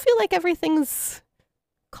you kind of feel like everything's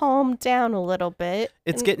calmed down a little bit.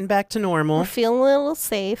 It's getting back to normal. We're feeling a little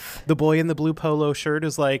safe. The boy in the blue polo shirt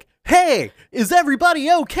is like, hey, is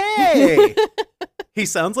everybody okay? He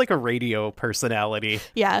sounds like a radio personality.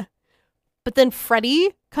 Yeah. But then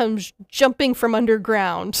Freddy comes jumping from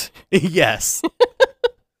underground. Yes.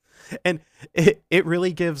 And it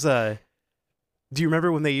really gives do you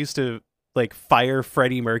remember when they used to like fire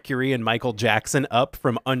Freddie Mercury and Michael Jackson up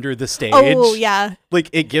from under the stage? Oh, yeah. Like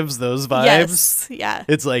it gives those vibes. Yes, yeah.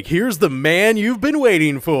 It's like, here's the man you've been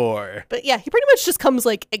waiting for. But yeah, he pretty much just comes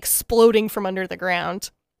like exploding from under the ground.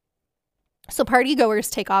 So party goers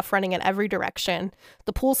take off running in every direction.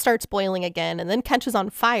 The pool starts boiling again and then catches on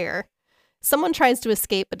fire. Someone tries to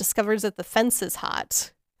escape but discovers that the fence is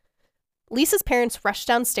hot. Lisa's parents rush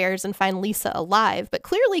downstairs and find Lisa alive, but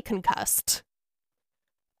clearly concussed.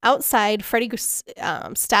 Outside, Freddy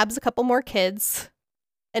stabs a couple more kids,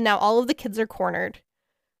 and now all of the kids are cornered.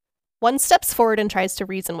 One steps forward and tries to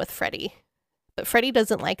reason with Freddy, but Freddy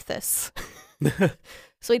doesn't like this.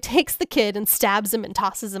 So he takes the kid and stabs him and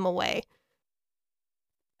tosses him away.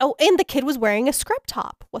 Oh, and the kid was wearing a scrub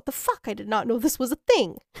top. What the fuck? I did not know this was a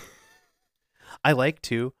thing. I like,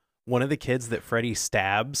 too, one of the kids that Freddy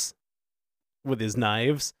stabs with his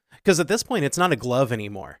knives, because at this point, it's not a glove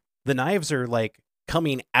anymore. The knives are, like,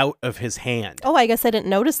 coming out of his hand. Oh, I guess I didn't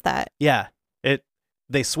notice that. Yeah.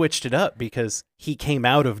 They switched it up because he came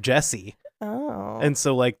out of Jesse. Oh. And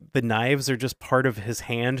so, like, the knives are just part of his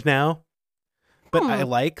hand now. But I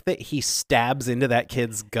like that he stabs into that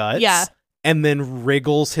kid's guts. Yeah. And then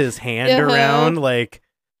wriggles his hand around like,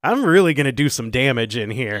 I'm really going to do some damage in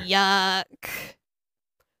here. Yuck.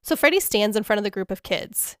 So Freddy stands in front of the group of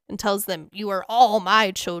kids and tells them, "You are all my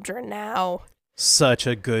children now." Such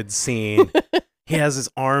a good scene. He has his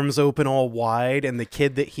arms open all wide, and the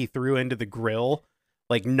kid that he threw into the grill,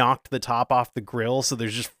 like, knocked the top off the grill, so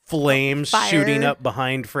there's just flames shooting up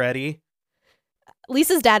behind Freddy.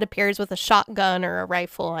 Lisa's dad appears with a shotgun or a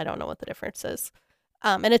rifle, I don't know what the difference is,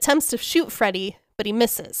 and attempts to shoot Freddy, but he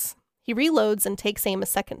misses. He reloads and takes aim a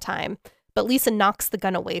second time, but Lisa knocks the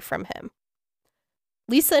gun away from him.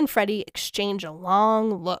 Lisa and Freddy exchange a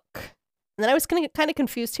long look. And then I was kind of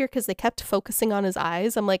confused here because they kept focusing on his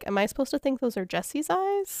eyes. I'm like, am I supposed to think those are Jesse's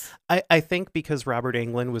eyes? I think because Robert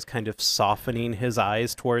Englund was kind of softening his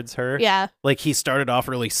eyes towards her. Yeah. Like, he started off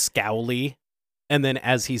really scowly, and then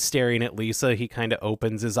as he's staring at Lisa, he kind of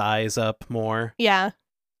opens his eyes up more. Yeah.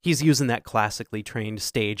 He's using that classically trained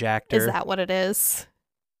stage actor. Is that what it is?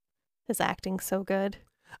 His acting's so good.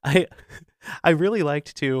 I really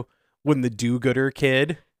liked, too, when the do-gooder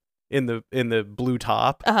kid in the blue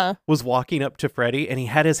top was walking up to Freddy, and he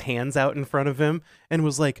had his hands out in front of him and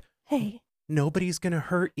was like, "Hey, nobody's gonna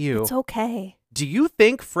hurt you. It's okay." Do you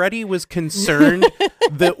think Freddy was concerned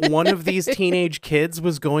that one of these teenage kids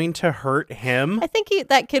was going to hurt him? I think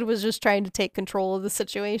that kid was just trying to take control of the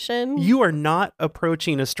situation. You are not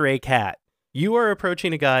approaching a stray cat. You are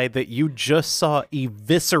approaching a guy that you just saw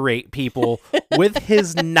eviscerate people with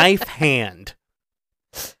his knife hand.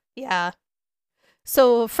 Yeah.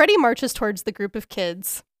 So Freddy marches towards the group of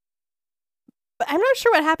kids. But I'm not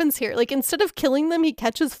sure what happens here. Like, instead of killing them, he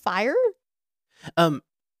catches fire?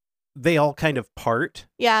 They all kind of part.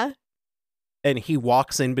 Yeah. And he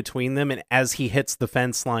walks in between them, and as he hits the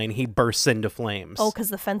fence line, he bursts into flames. Oh,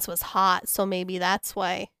 because the fence was hot, so maybe that's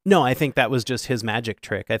why. No, I think that was just his magic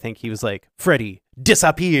trick. I think he was like, Freddy,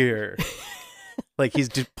 disappear! Like, he's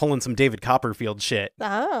just pulling some David Copperfield shit.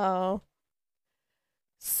 Oh.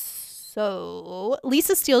 So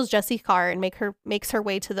Lisa steals Jesse's car and makes her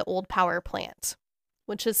way to the old power plant,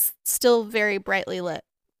 which is still very brightly lit.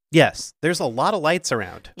 Yes, there's a lot of lights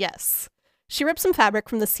around. Yes. She rips some fabric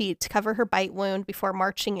from the seat to cover her bite wound before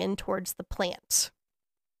marching in towards the plant.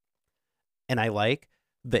 And I like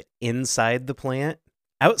that inside the plant,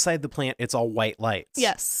 outside the plant, it's all white lights.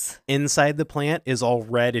 Yes. Inside the plant is all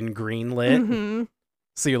red and green lit. Mm-hmm.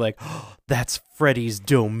 So you're like, oh, that's Freddy's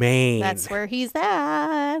domain. That's where he's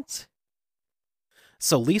at.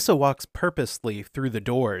 So Lisa walks purposely through the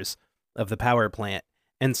doors, of the power plant,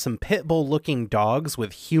 and some pit bull-looking dogs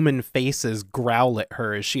with human faces growl at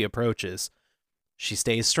her as she approaches. She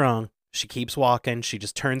stays strong. She keeps walking. She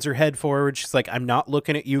just turns her head forward. She's like, I'm not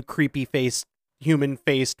looking at you creepy-faced,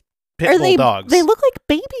 human-faced pit bull dogs. They look like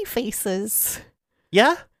baby faces.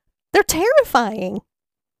 Yeah? They're terrifying.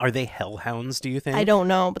 Are they hellhounds, do you think? I don't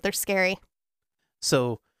know, but they're scary.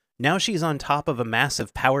 So now she's on top of a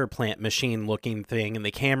massive power plant machine-looking thing, and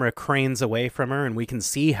the camera cranes away from her, and we can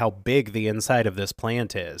see how big the inside of this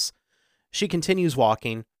plant is. She continues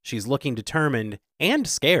walking. She's looking determined and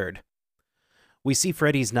scared. We see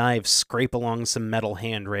Freddy's knives scrape along some metal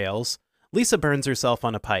handrails. Lisa burns herself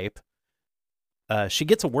on a pipe. She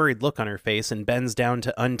gets a worried look on her face and bends down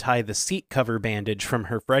to untie the seat cover bandage from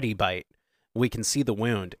her Freddy bite. We can see the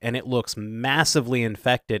wound, and it looks massively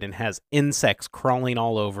infected and has insects crawling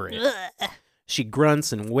all over it. Ugh. She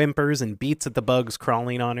grunts and whimpers and beats at the bugs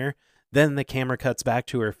crawling on her. Then the camera cuts back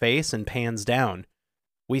to her face and pans down.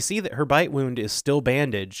 We see that her bite wound is still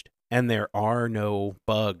bandaged, and there are no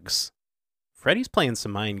bugs. Freddy's playing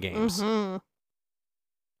some mind games. Mm-hmm.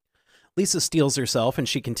 Lisa steels herself and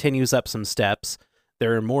she continues up some steps.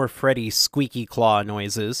 There are more Freddy squeaky claw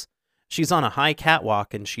noises. She's on a high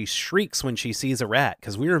catwalk and she shrieks when she sees a rat,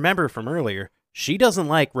 because we remember from earlier, she doesn't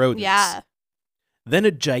like rodents. Yeah. Then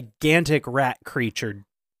a gigantic rat creature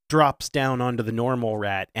drops down onto the normal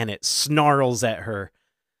rat and it snarls at her.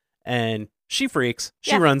 And she freaks.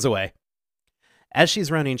 She runs away. As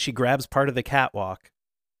she's running, she grabs part of the catwalk.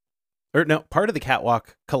 Part of the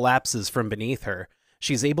catwalk collapses from beneath her.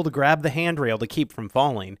 She's able to grab the handrail to keep from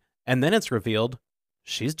falling, and then it's revealed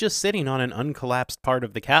she's just sitting on an uncollapsed part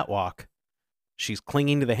of the catwalk. She's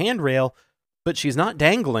clinging to the handrail, but she's not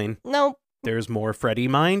dangling. Nope. There's more Freddy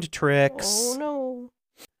mind tricks. Oh, no.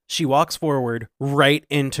 She walks forward right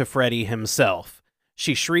into Freddy himself.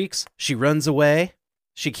 She shrieks. She runs away.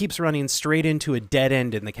 She keeps running straight into a dead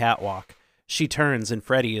end in the catwalk. She turns, and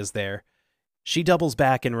Freddy is there. She doubles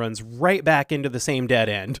back and runs right back into the same dead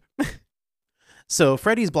end. So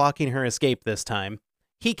Freddy's blocking her escape this time.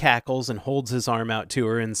 He cackles and holds his arm out to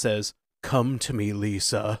her and says, "Come to me,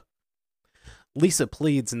 Lisa." Lisa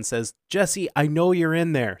pleads and says, "Jesse, I know you're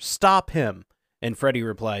in there. Stop him." And Freddy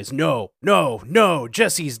replies, "No, no, no,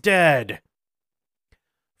 Jesse's dead."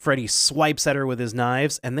 Freddy swipes at her with his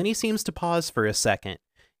knives, and then he seems to pause for a second.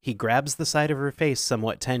 He grabs the side of her face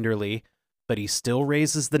somewhat tenderly, but he still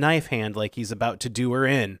raises the knife hand like he's about to do her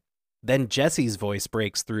in. Then Jesse's voice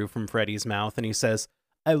breaks through from Freddy's mouth, and he says,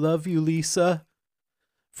 "I love you, Lisa."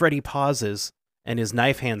 Freddy pauses, and his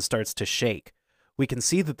knife hand starts to shake. We can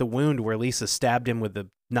see that the wound where Lisa stabbed him with the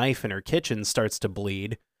knife in her kitchen starts to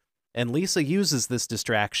bleed, and Lisa uses this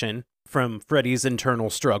distraction from Freddy's internal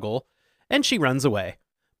struggle, and she runs away.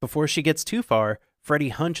 Before she gets too far, Freddy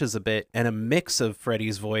hunches a bit, and a mix of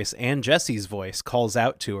Freddy's voice and Jesse's voice calls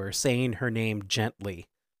out to her, saying her name gently.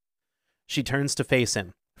 She turns to face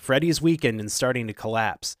him. Freddy's weakened and starting to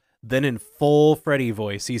collapse. Then in full Freddy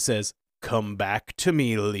voice, he says, "Come back to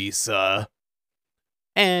me, Lisa."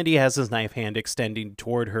 And he has his knife hand extending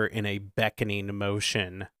toward her in a beckoning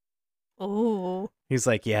motion. Oh. He's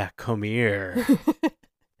like, "Yeah, come here."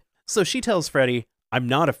 So she tells Freddy, "I'm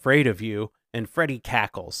not afraid of you," and Freddy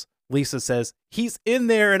cackles. Lisa says, "He's in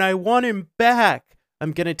there and I want him back.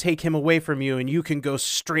 I'm gonna take him away from you and you can go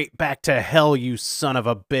straight back to hell, you son of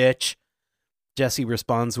a bitch." Jesse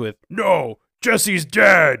responds with, "No, Jesse's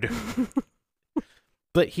dead."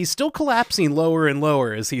 But he's still collapsing lower and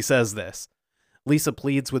lower as he says this. Lisa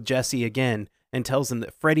pleads with Jesse again and tells him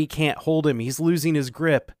that Freddy can't hold him. He's losing his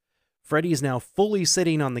grip. Freddy's now fully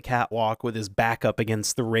sitting on the catwalk with his back up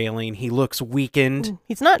against the railing. He looks weakened.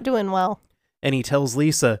 He's not doing well. And he tells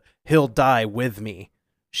Lisa, "He'll die with me."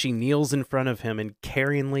 She kneels in front of him and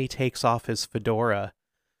caringly takes off his fedora.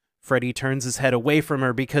 Freddy turns his head away from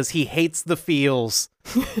her because he hates the feels.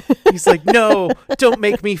 He's like, "No, don't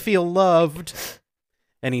make me feel loved."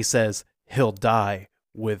 And he says, "He'll die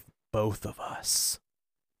with both of us."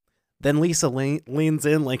 Then Lisa leans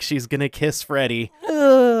in like she's gonna kiss Freddy.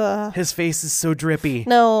 Ugh. His face is so drippy.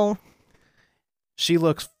 No. She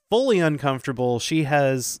looks fully uncomfortable. She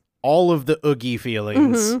has all of the oogie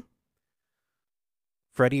feelings. Mm-hmm.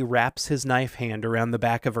 Freddy wraps his knife hand around the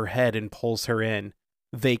back of her head and pulls her in.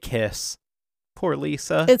 They kiss. Poor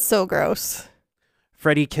Lisa. It's so gross.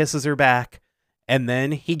 Freddy kisses her back, and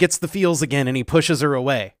then he gets the feels again and he pushes her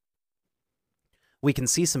away. We can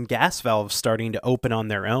see some gas valves starting to open on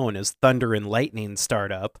their own as thunder and lightning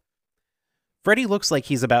start up. Freddy looks like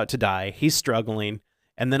he's about to die. He's struggling,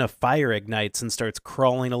 and then a fire ignites and starts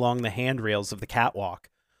crawling along the handrails of the catwalk.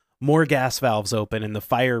 More gas valves open and the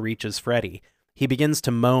fire reaches Freddy. He begins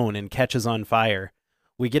to moan and catches on fire.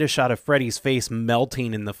 We get a shot of Freddy's face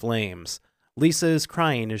melting in the flames. Lisa is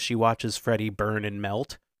crying as she watches Freddy burn and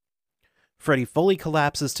melt. Freddy fully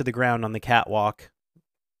collapses to the ground on the catwalk.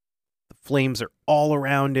 The flames are all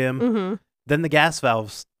around him. Mm-hmm. Then the gas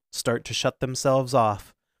valves start to shut themselves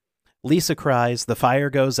off. Lisa cries, the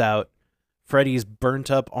fire goes out. Freddy's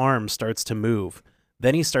burnt-up arm starts to move.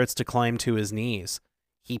 Then he starts to climb to his knees.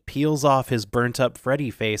 He peels off his burnt-up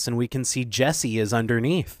Freddy face, and we can see Jessie is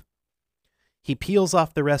underneath. He peels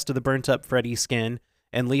off the rest of the burnt-up Freddy skin,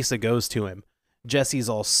 and Lisa goes to him. Jessie's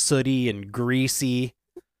all sooty and greasy,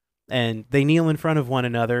 and they kneel in front of one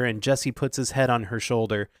another, and Jessie puts his head on her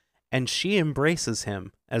shoulder, and she embraces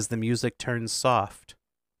him as the music turns soft.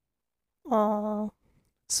 Aww.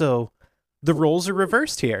 So, the roles are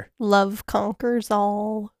reversed here. Love conquers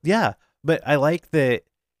all. Yeah, but I like that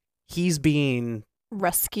he's being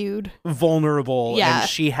Rescued. vulnerable, Yeah. and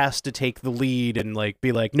she has to take the lead and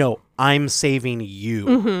be like, no, I'm saving you.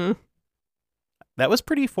 Mm-hmm. That was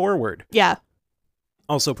pretty forward. Yeah.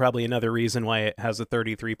 Also, probably another reason why it has a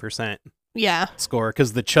 33% Yeah. score,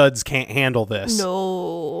 because the chuds can't handle this.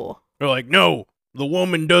 No. They're like, no, the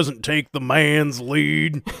woman doesn't take the man's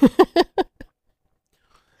lead.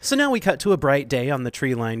 So now we cut to a bright day on the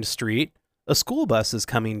tree-lined street. A school bus is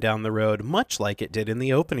coming down the road, much like it did in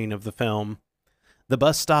the opening of the film. The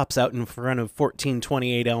bus stops out in front of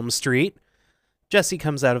 1428 Elm Street. Jesse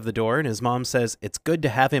comes out of the door, and his mom says it's good to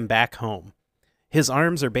have him back home. His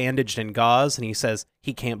arms are bandaged in gauze, and he says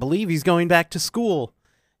he can't believe he's going back to school.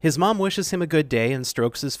 His mom wishes him a good day and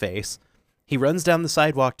strokes his face. He runs down the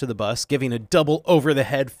sidewalk to the bus, giving a double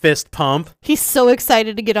over-the-head fist pump. He's so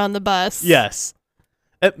excited to get on the bus. Yes.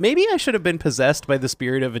 Maybe I should have been possessed by the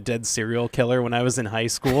spirit of a dead serial killer when I was in high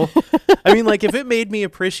school. I mean, if it made me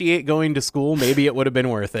appreciate going to school, maybe it would have been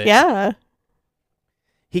worth it. Yeah.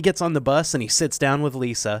 He gets on the bus and he sits down with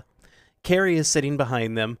Lisa. Carrie is sitting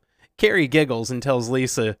behind them. Carrie giggles and tells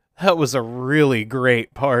Lisa, that was a really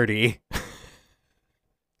great party.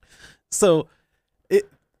 So, it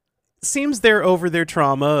seems they're over their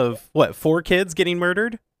trauma of, 4 kids getting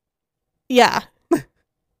murdered? Yeah.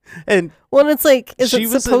 And well, it's like, is she it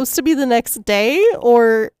was supposed to be the next day?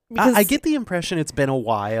 Or because I get the impression it's been a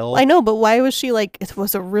while. I know, but why was she like, it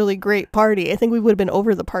was a really great party? I think we would have been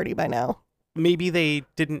over the party by now. Maybe they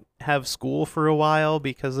didn't have school for a while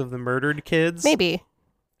because of the murdered kids. Maybe.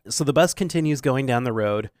 So the bus continues going down the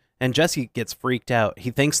road, and Jesse gets freaked out.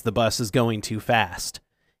 He thinks the bus is going too fast.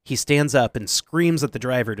 He stands up and screams at the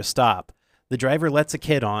driver to stop. The driver lets a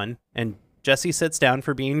kid on, and Jesse sits down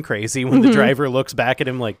for being crazy when the driver looks back at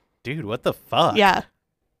him like, dude, what the fuck? Yeah.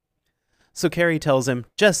 So Carrie tells him,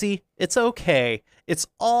 Jesse, it's okay. It's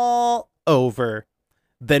all over.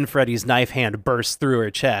 Then Freddy's knife hand bursts through her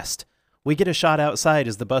chest. We get a shot outside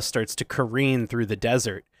as the bus starts to careen through the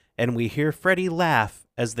desert, and we hear Freddy laugh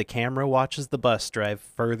as the camera watches the bus drive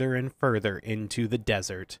further and further into the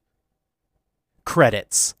desert.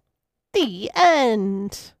 Credits. The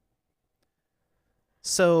end.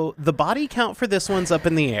 So the body count for this one's up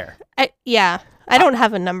in the air. I don't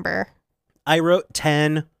have a number. I wrote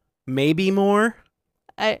 10, maybe more.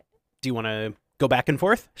 Do you want to go back and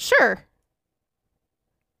forth? Sure.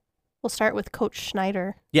 We'll start with Coach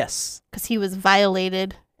Schneider. Yes. Because he was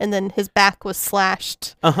violated and then his back was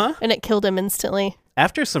slashed. Uh-huh. And it killed him instantly.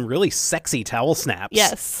 After some really sexy towel snaps.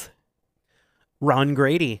 Yes. Ron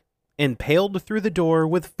Grady, impaled through the door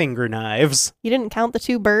with finger knives. You didn't count the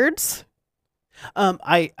 2 birds?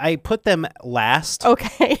 I put them last.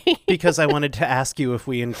 Okay. Because I wanted to ask you if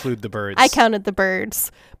we include the birds. I counted the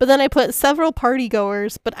birds. But then I put several party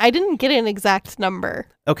goers, but I didn't get an exact number.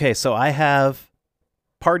 Okay, so I have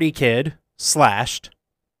Party Kid slashed,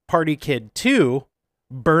 Party Kid 2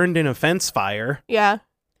 burned in a fence fire. Yeah.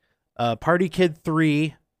 Party Kid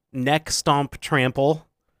 3 neck stomp trample.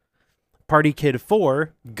 Party Kid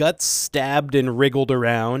 4 guts stabbed and wriggled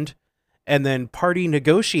around. And then Party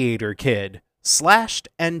Negotiator Kid slashed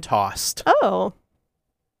and tossed. Oh.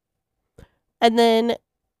 And then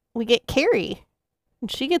we get Carrie.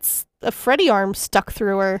 And she gets a Freddy arm stuck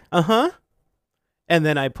through her. Uh-huh. And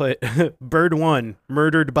then I put Bird 1,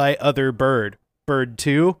 murdered by other bird. Bird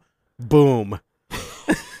 2, boom.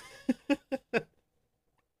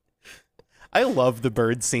 I love the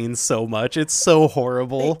bird scene so much. It's so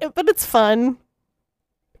horrible. But it's fun.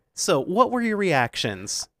 So, what were your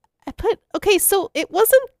reactions? Okay, so it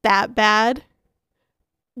wasn't that bad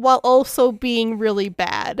while also being really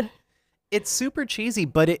bad. It's super cheesy,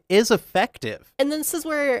 but it is effective. And then this is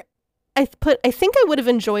where I think I would have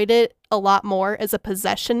enjoyed it a lot more as a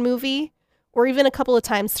possession movie, or even a couple of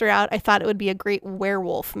times throughout I thought it would be a great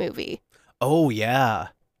werewolf movie. Oh, yeah.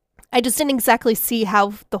 I just didn't exactly see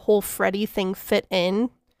how the whole Freddy thing fit in.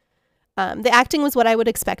 The acting was what I would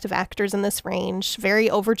expect of actors in this range. Very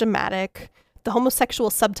overdramatic. The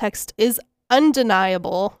homosexual subtext is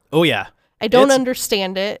undeniable. Oh, yeah. I don't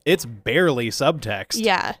understand it. It's barely subtext.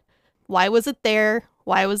 Yeah. Why was it there?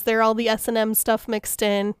 Why was there all the S&M stuff mixed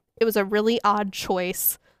in? It was a really odd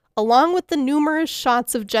choice, along with the numerous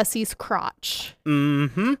shots of Jesse's crotch.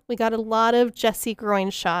 Mm-hmm. We got a lot of Jesse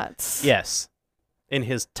groin shots. Yes. In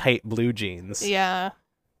his tight blue jeans. Yeah.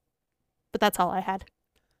 But that's all I had.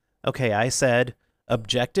 Okay, I said,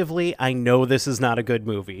 objectively, I know this is not a good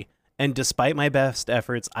movie. And despite my best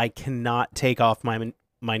efforts, I cannot take off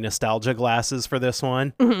my nostalgia glasses for this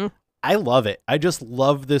one. Mm-hmm. I love it. I just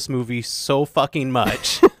love this movie so fucking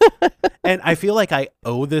much. And I feel like I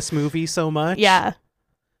owe this movie so much. Yeah.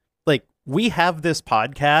 Like, we have this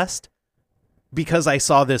podcast because I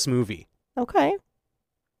saw this movie. Okay.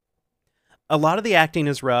 A lot of the acting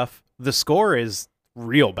is rough. The score is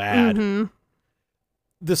real bad. Mm-hmm.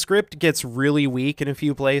 The script gets really weak in a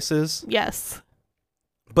few places. Yes.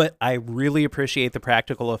 But I really appreciate the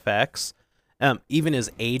practical effects. Even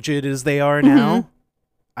as aged as they are now. Mm-hmm.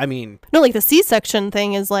 I mean... No, like the C-section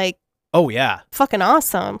thing is like... Oh, yeah. Fucking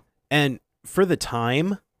awesome. And for the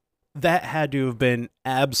time, that had to have been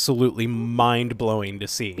absolutely mind-blowing to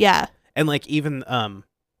see. Yeah. And like even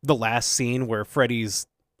the last scene where Freddy's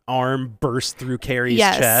arm burst through Carrie's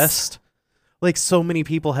chest. Like so many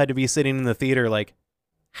people had to be sitting in the theater like,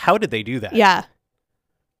 how did they do that? Yeah.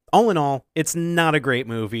 All in all, it's not a great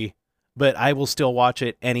movie, but I will still watch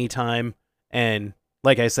it anytime. And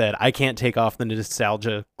like I said, I can't take off the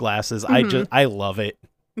nostalgia glasses. Mm-hmm. I love it.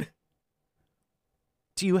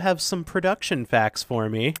 Do you have some production facts for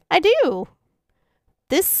me? I do.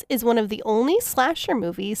 This is one of the only slasher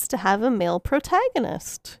movies to have a male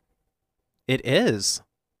protagonist. It is.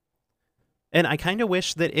 And I kind of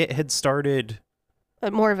wish that it had started...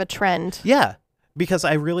 More of a trend. Yeah, because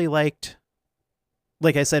I really liked...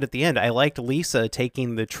 Like I said at the end, I liked Lisa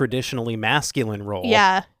taking the traditionally masculine role.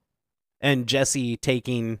 Yeah. And Jesse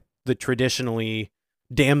taking the traditionally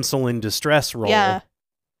damsel in distress role. Yeah.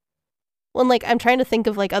 Well, like, I'm trying to think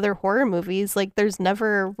of, like, other horror movies. Like, there's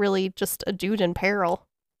never really just a dude in peril.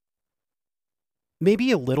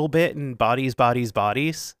 Maybe a little bit in Bodies, Bodies,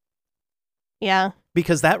 Bodies. Yeah.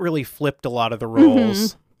 Because that really flipped a lot of the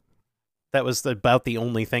roles. Mm-hmm. That was about the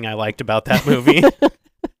only thing I liked about that movie.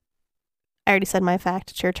 I already said my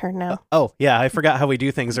fact. It's your turn now. Oh, yeah, I forgot how we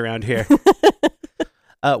do things around here.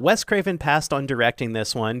 Wes Craven passed on directing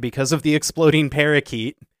this one because of the exploding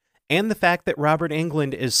parakeet and the fact that Robert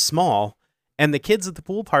Englund is small, and the kids at the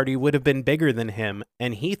pool party would have been bigger than him,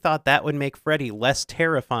 and he thought that would make Freddy less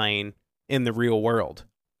terrifying in the real world.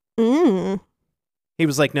 He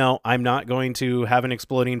was like, no, I'm not going to have an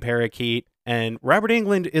exploding parakeet, and Robert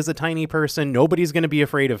Englund is a tiny person. Nobody's going to be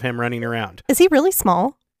afraid of him running around. Is he really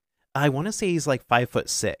small? I want to say he's like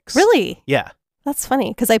 5'6". Really? Yeah. That's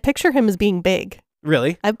funny, because I picture him as being big.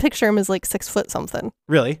 Really? I picture him as like 6 foot something.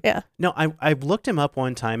 Really? Yeah. No, I've looked him up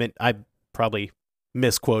one time, and I'm probably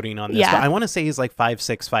misquoting on this, Yeah. but I want to say he's like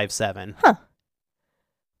 5'6", 5'7". Huh.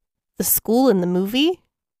 The school in the movie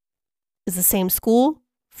is the same school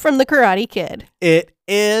from The Karate Kid. It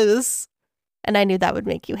is. And I knew that would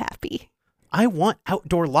make you happy. I want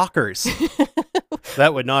outdoor lockers.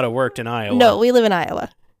 That would not have worked in Iowa. No, we live in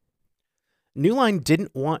Iowa. New Line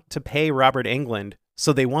didn't want to pay Robert Englund,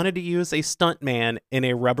 so they wanted to use a stuntman in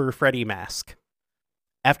a rubber Freddy mask.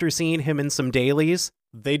 After seeing him in some dailies,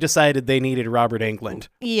 they decided they needed Robert Englund.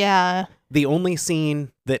 Yeah. The only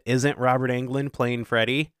scene that isn't Robert Englund playing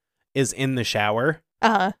Freddy is in the shower.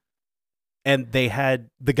 Uh-huh. And they had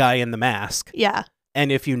the guy in the mask. Yeah.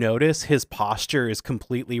 And if you notice, his posture is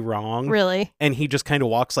completely wrong. Really? And he just kind of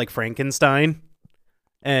walks like Frankenstein.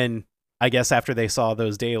 And I guess after they saw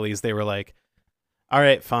those dailies, they were like, all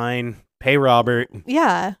right, fine. Pay Robert.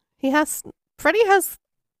 Yeah. Freddy has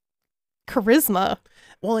charisma.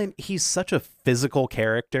 Well, and he's such a physical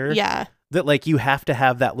character. Yeah. That, like, you have to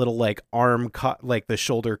have that little, like, arm, like, the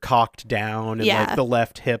shoulder cocked down and, Yeah. like, the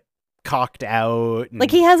left hip cocked out. And...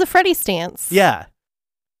 Like, he has a Freddy stance. Yeah.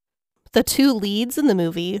 The two leads in the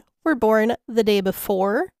movie were born the day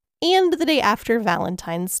before and the day after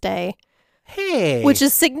Valentine's Day. Hey. Which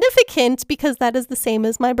is significant because that is the same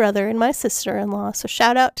as my brother and my sister-in-law. So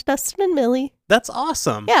shout out to Dustin and Millie. That's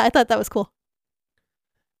awesome. Yeah, I thought that was cool.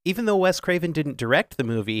 Even though Wes Craven didn't direct the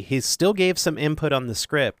movie, he still gave some input on the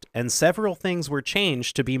script, and several things were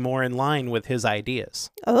changed to be more in line with his ideas.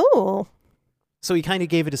 Oh. So he kind of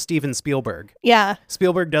gave it to Steven Spielberg. Yeah.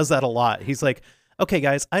 Spielberg does that a lot. He's like, okay,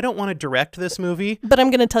 guys, I don't want to direct this movie, but I'm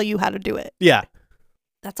going to tell you how to do it. Yeah.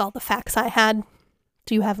 That's all the facts I had.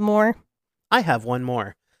 Do you have more? I have one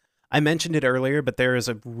more. I mentioned it earlier, but there is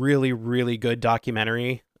a really, really good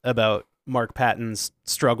documentary about Mark Patton's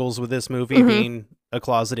struggles with this movie, being a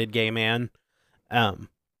closeted gay man. And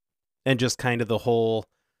just kind of the whole,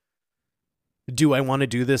 do I want to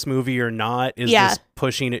do this movie or not? Is this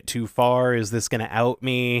pushing it too far? Is this going to out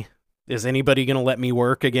me? Is anybody going to let me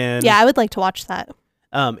work again? Yeah, I would like to watch that.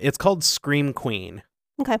 It's called Scream Queen.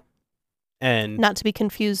 Okay. And not to be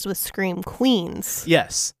confused with Scream Queens.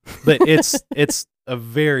 Yes, but it's a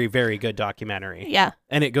very, very good documentary. Yeah.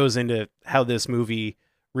 And it goes into how this movie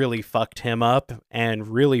really fucked him up and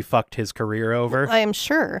really fucked his career over. I am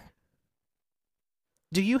sure.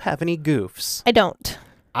 Do you have any goofs? I don't.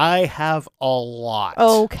 I have a lot.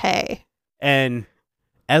 Okay. And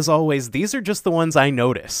as always, these are just the ones I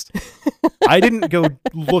noticed. I didn't go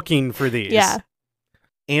looking for these. Yeah.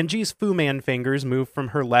 Angie's Fu Man fingers move from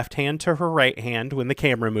her left hand to her right hand when the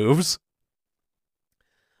camera moves.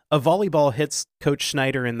 A volleyball hits Coach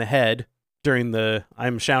Schneider in the head during the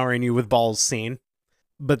I'm showering you with balls scene.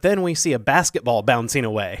 But then we see a basketball bouncing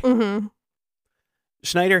away. Mm-hmm.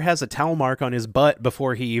 Schneider has a towel mark on his butt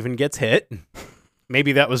before he even gets hit.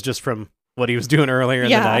 Maybe that was just from what he was doing earlier in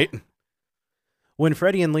the night. When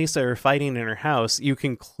Freddy and Lisa are fighting in her house, you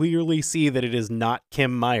can clearly see that it is not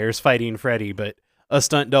Kim Myers fighting Freddy, but a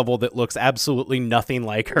stunt double that looks absolutely nothing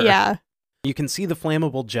like her. Yeah. You can see the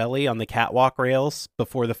flammable jelly on the catwalk rails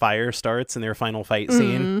before the fire starts in their final fight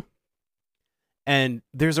scene. And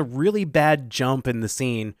there's a really bad jump in the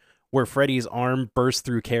scene where Freddy's arm bursts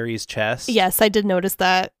through Carrie's chest. Yes, I did notice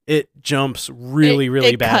that. It jumps really,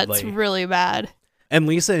 really badly. It cuts really bad. And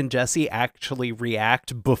Lisa and Jesse actually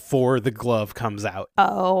react before the glove comes out.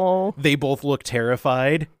 Oh. They both look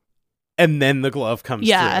terrified, and then the glove comes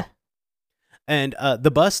through. And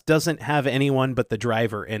the bus doesn't have anyone but the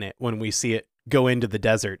driver in it when we see it go into the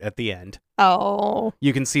desert at the end. Oh.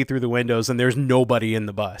 You can see through the windows, and there's nobody in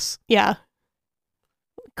the bus. Yeah.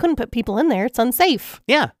 Couldn't put people in there. It's unsafe.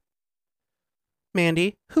 Yeah.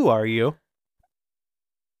 Mandy, who are you?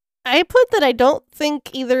 I put that I don't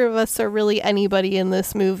think either of us are really anybody in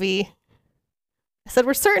this movie. I said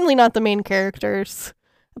we're certainly not the main characters.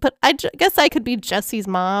 But I guess I could be Jesse's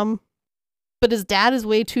mom. But his dad is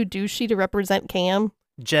way too douchey to represent Cam.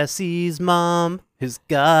 Jesse's mom has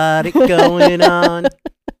got it going on.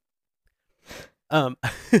 Do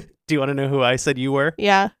you want to know who I said you were?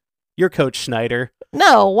 Yeah. You're Coach Schneider.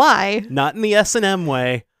 No, why? Not in the S&M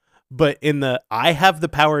way, but in the I have the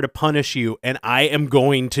power to punish you and I am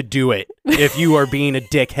going to do it if you are being a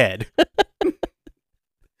dickhead.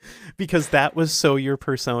 Because that was so your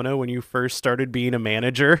persona when you first started being a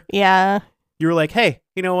manager. Yeah. You were like, hey,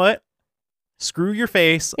 you know what? Screw your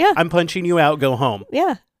face. Yeah. I'm punching you out. Go home.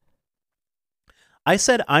 Yeah. I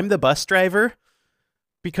said I'm the bus driver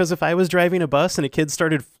because if I was driving a bus and a kid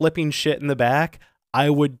started flipping shit in the back, I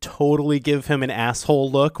would totally give him an asshole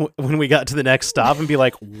look when we got to the next stop and be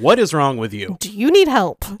like, what is wrong with you? Do you need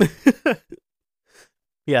help?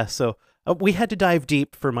 Yeah, so we had to dive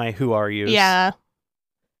deep for my Who Are Yous. Yeah.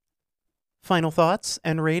 Final thoughts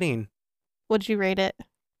and rating. What'd you rate it?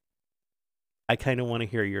 I kind of want to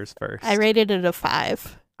hear yours first. I rated it a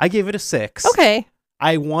 5. I gave it a 6. Okay.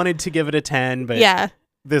 I wanted to give it a 10, but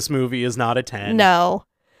this movie is not a 10. No.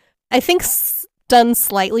 I think done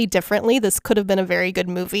slightly differently, this could have been a very good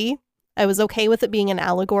movie. I was okay with it being an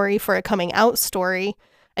allegory for a coming out story.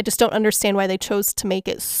 I just don't understand why they chose to make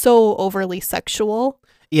it so overly sexual.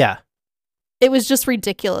 Yeah. It was just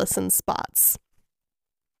ridiculous in spots.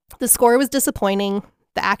 The score was disappointing.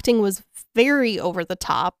 The acting was very over the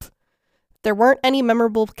top. There weren't any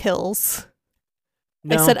memorable kills.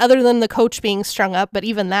 No. I said other than the coach being strung up, but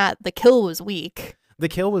even that, the kill was weak. The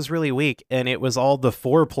kill was really weak, and it was all the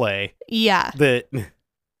foreplay. Yeah. That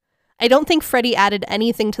I don't think Freddy added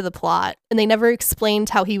anything to the plot, and they never explained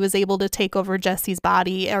how he was able to take over Jesse's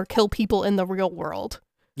body or kill people in the real world.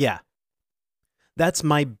 Yeah. That's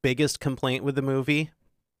my biggest complaint with the movie.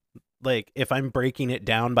 Like, if I'm breaking it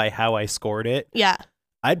down by how I scored it, yeah,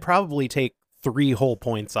 I'd probably take 3 whole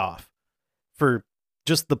points off for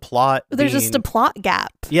just the plot. There's just a plot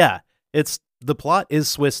gap. Yeah. The plot is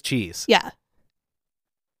Swiss cheese. Yeah.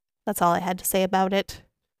 That's all I had to say about it.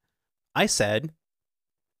 I said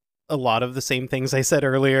a lot of the same things I said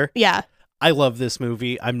earlier. Yeah. I love this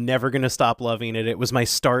movie. I'm never going to stop loving it. It was my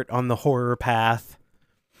start on the horror path.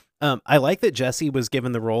 I like that Jesse was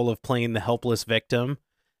given the role of playing the helpless victim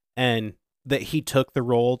and that he took the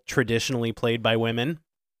role traditionally played by women.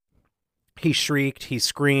 He shrieked, he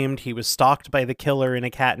screamed, he was stalked by the killer in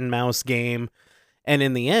a cat and mouse game. And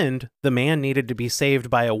in the end, the man needed to be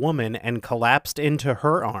saved by a woman and collapsed into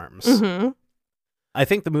her arms. Mm-hmm. I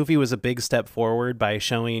think the movie was a big step forward by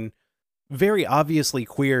showing very obviously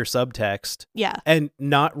queer subtext Yeah. and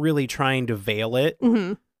not really trying to veil it.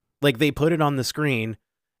 Mm-hmm. Like, they put it on the screen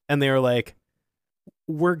and they were like,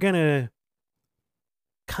 we're going to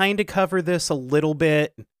kind of cover this a little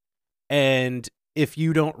bit. And if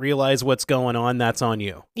you don't realize what's going on, that's on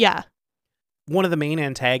you. Yeah. One of the main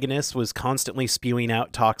antagonists was constantly spewing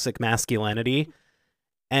out toxic masculinity.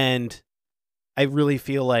 And I really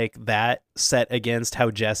feel like that set against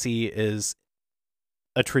how Jesse is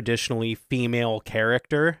a traditionally female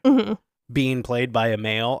character Mm-hmm. being played by a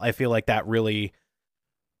male. I feel like that really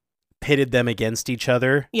pitted them against each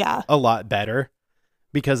other Yeah. a lot better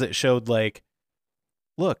because it showed like,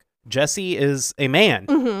 look, Jesse is a man,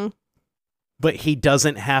 Mm-hmm. but he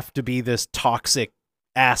doesn't have to be this toxic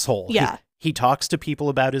asshole. Yeah. He talks to people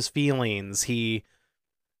about his feelings. He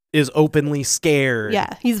is openly scared.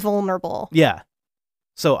 Yeah. He's vulnerable. Yeah.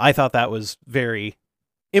 So I thought that was very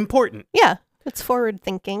important. Yeah. It's forward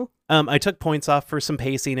thinking. I took points off for some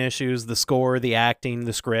pacing issues, the score, the acting,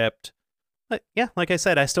 the script. But yeah, like I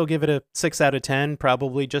said, I still give it a 6 out of 10,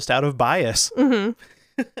 probably just out of bias. Mm-hmm.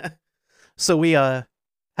 So we have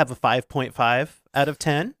a 5.5 out of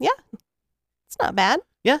 10. It's not bad.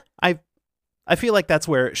 Yeah, I feel like that's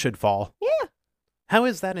where it should fall. Yeah. How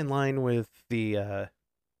is that in line with the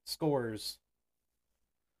scores?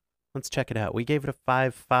 Let's check it out. We gave it a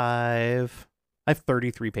 5.5. I have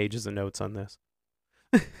 33 pages of notes on this.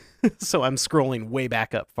 So I'm scrolling way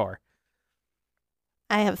back up far.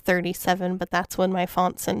 I have 37, but that's when my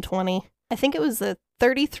font's in 20. I think it was a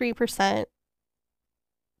 33%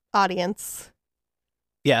 audience,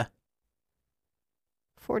 Yeah,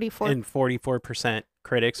 44. and 44%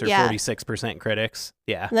 critics or Yeah. 46% critics.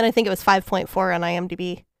 Yeah. And then I think it was 5.4 on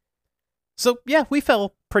IMDb. So yeah, we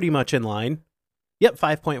fell pretty much in line. Yep,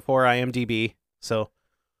 5.4 IMDb. So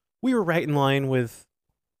we were right in line with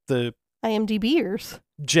the IMDbers.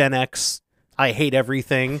 Gen X, I hate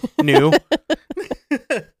everything new.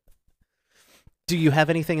 Do you have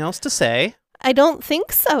anything else to say? I don't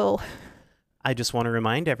think so. I just want to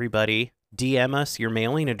remind everybody, DM us your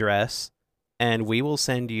mailing address and we will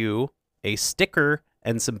send you a sticker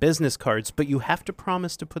and some business cards, but you have to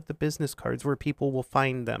promise to put the business cards where people will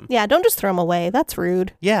find them. Yeah, don't just throw them away. That's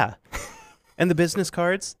rude. Yeah. And the business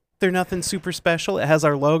cards, they're nothing super special. It has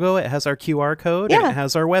our logo, it has our QR code, and Yeah. it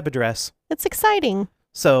has our web address. It's exciting.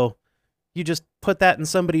 So you just put that in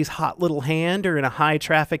somebody's hot little hand or in a high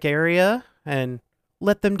traffic area and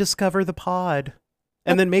let them discover the pod.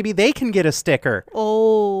 And then maybe they can get a sticker.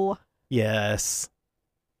 Oh, Yes.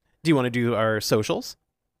 Do you want to do our socials?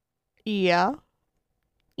 yeah.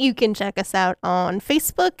 You can check us out on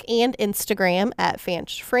Facebook and Instagram at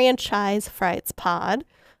Franchise Frights Pod,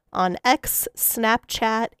 on X,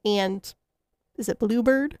 Snapchat, and is it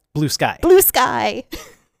Bluebird? Blue Sky. Blue Sky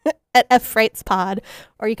at F Frights Pod,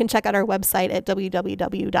 or you can check out our website at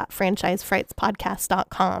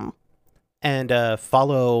www.franchisefrightspodcast.com. And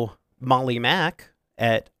follow Molly Mack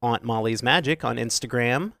at Aunt Molly's Magic on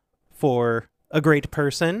Instagram for a great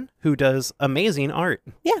person who does amazing art.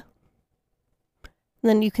 And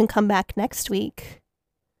then you can come back next week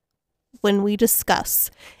when we discuss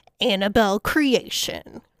Annabelle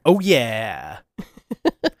creation. Oh, yeah.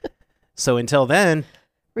 So until then,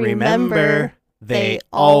 remember, they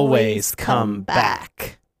always come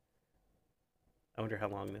back. I wonder how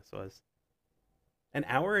long this was. An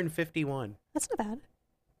hour and 51. That's not bad.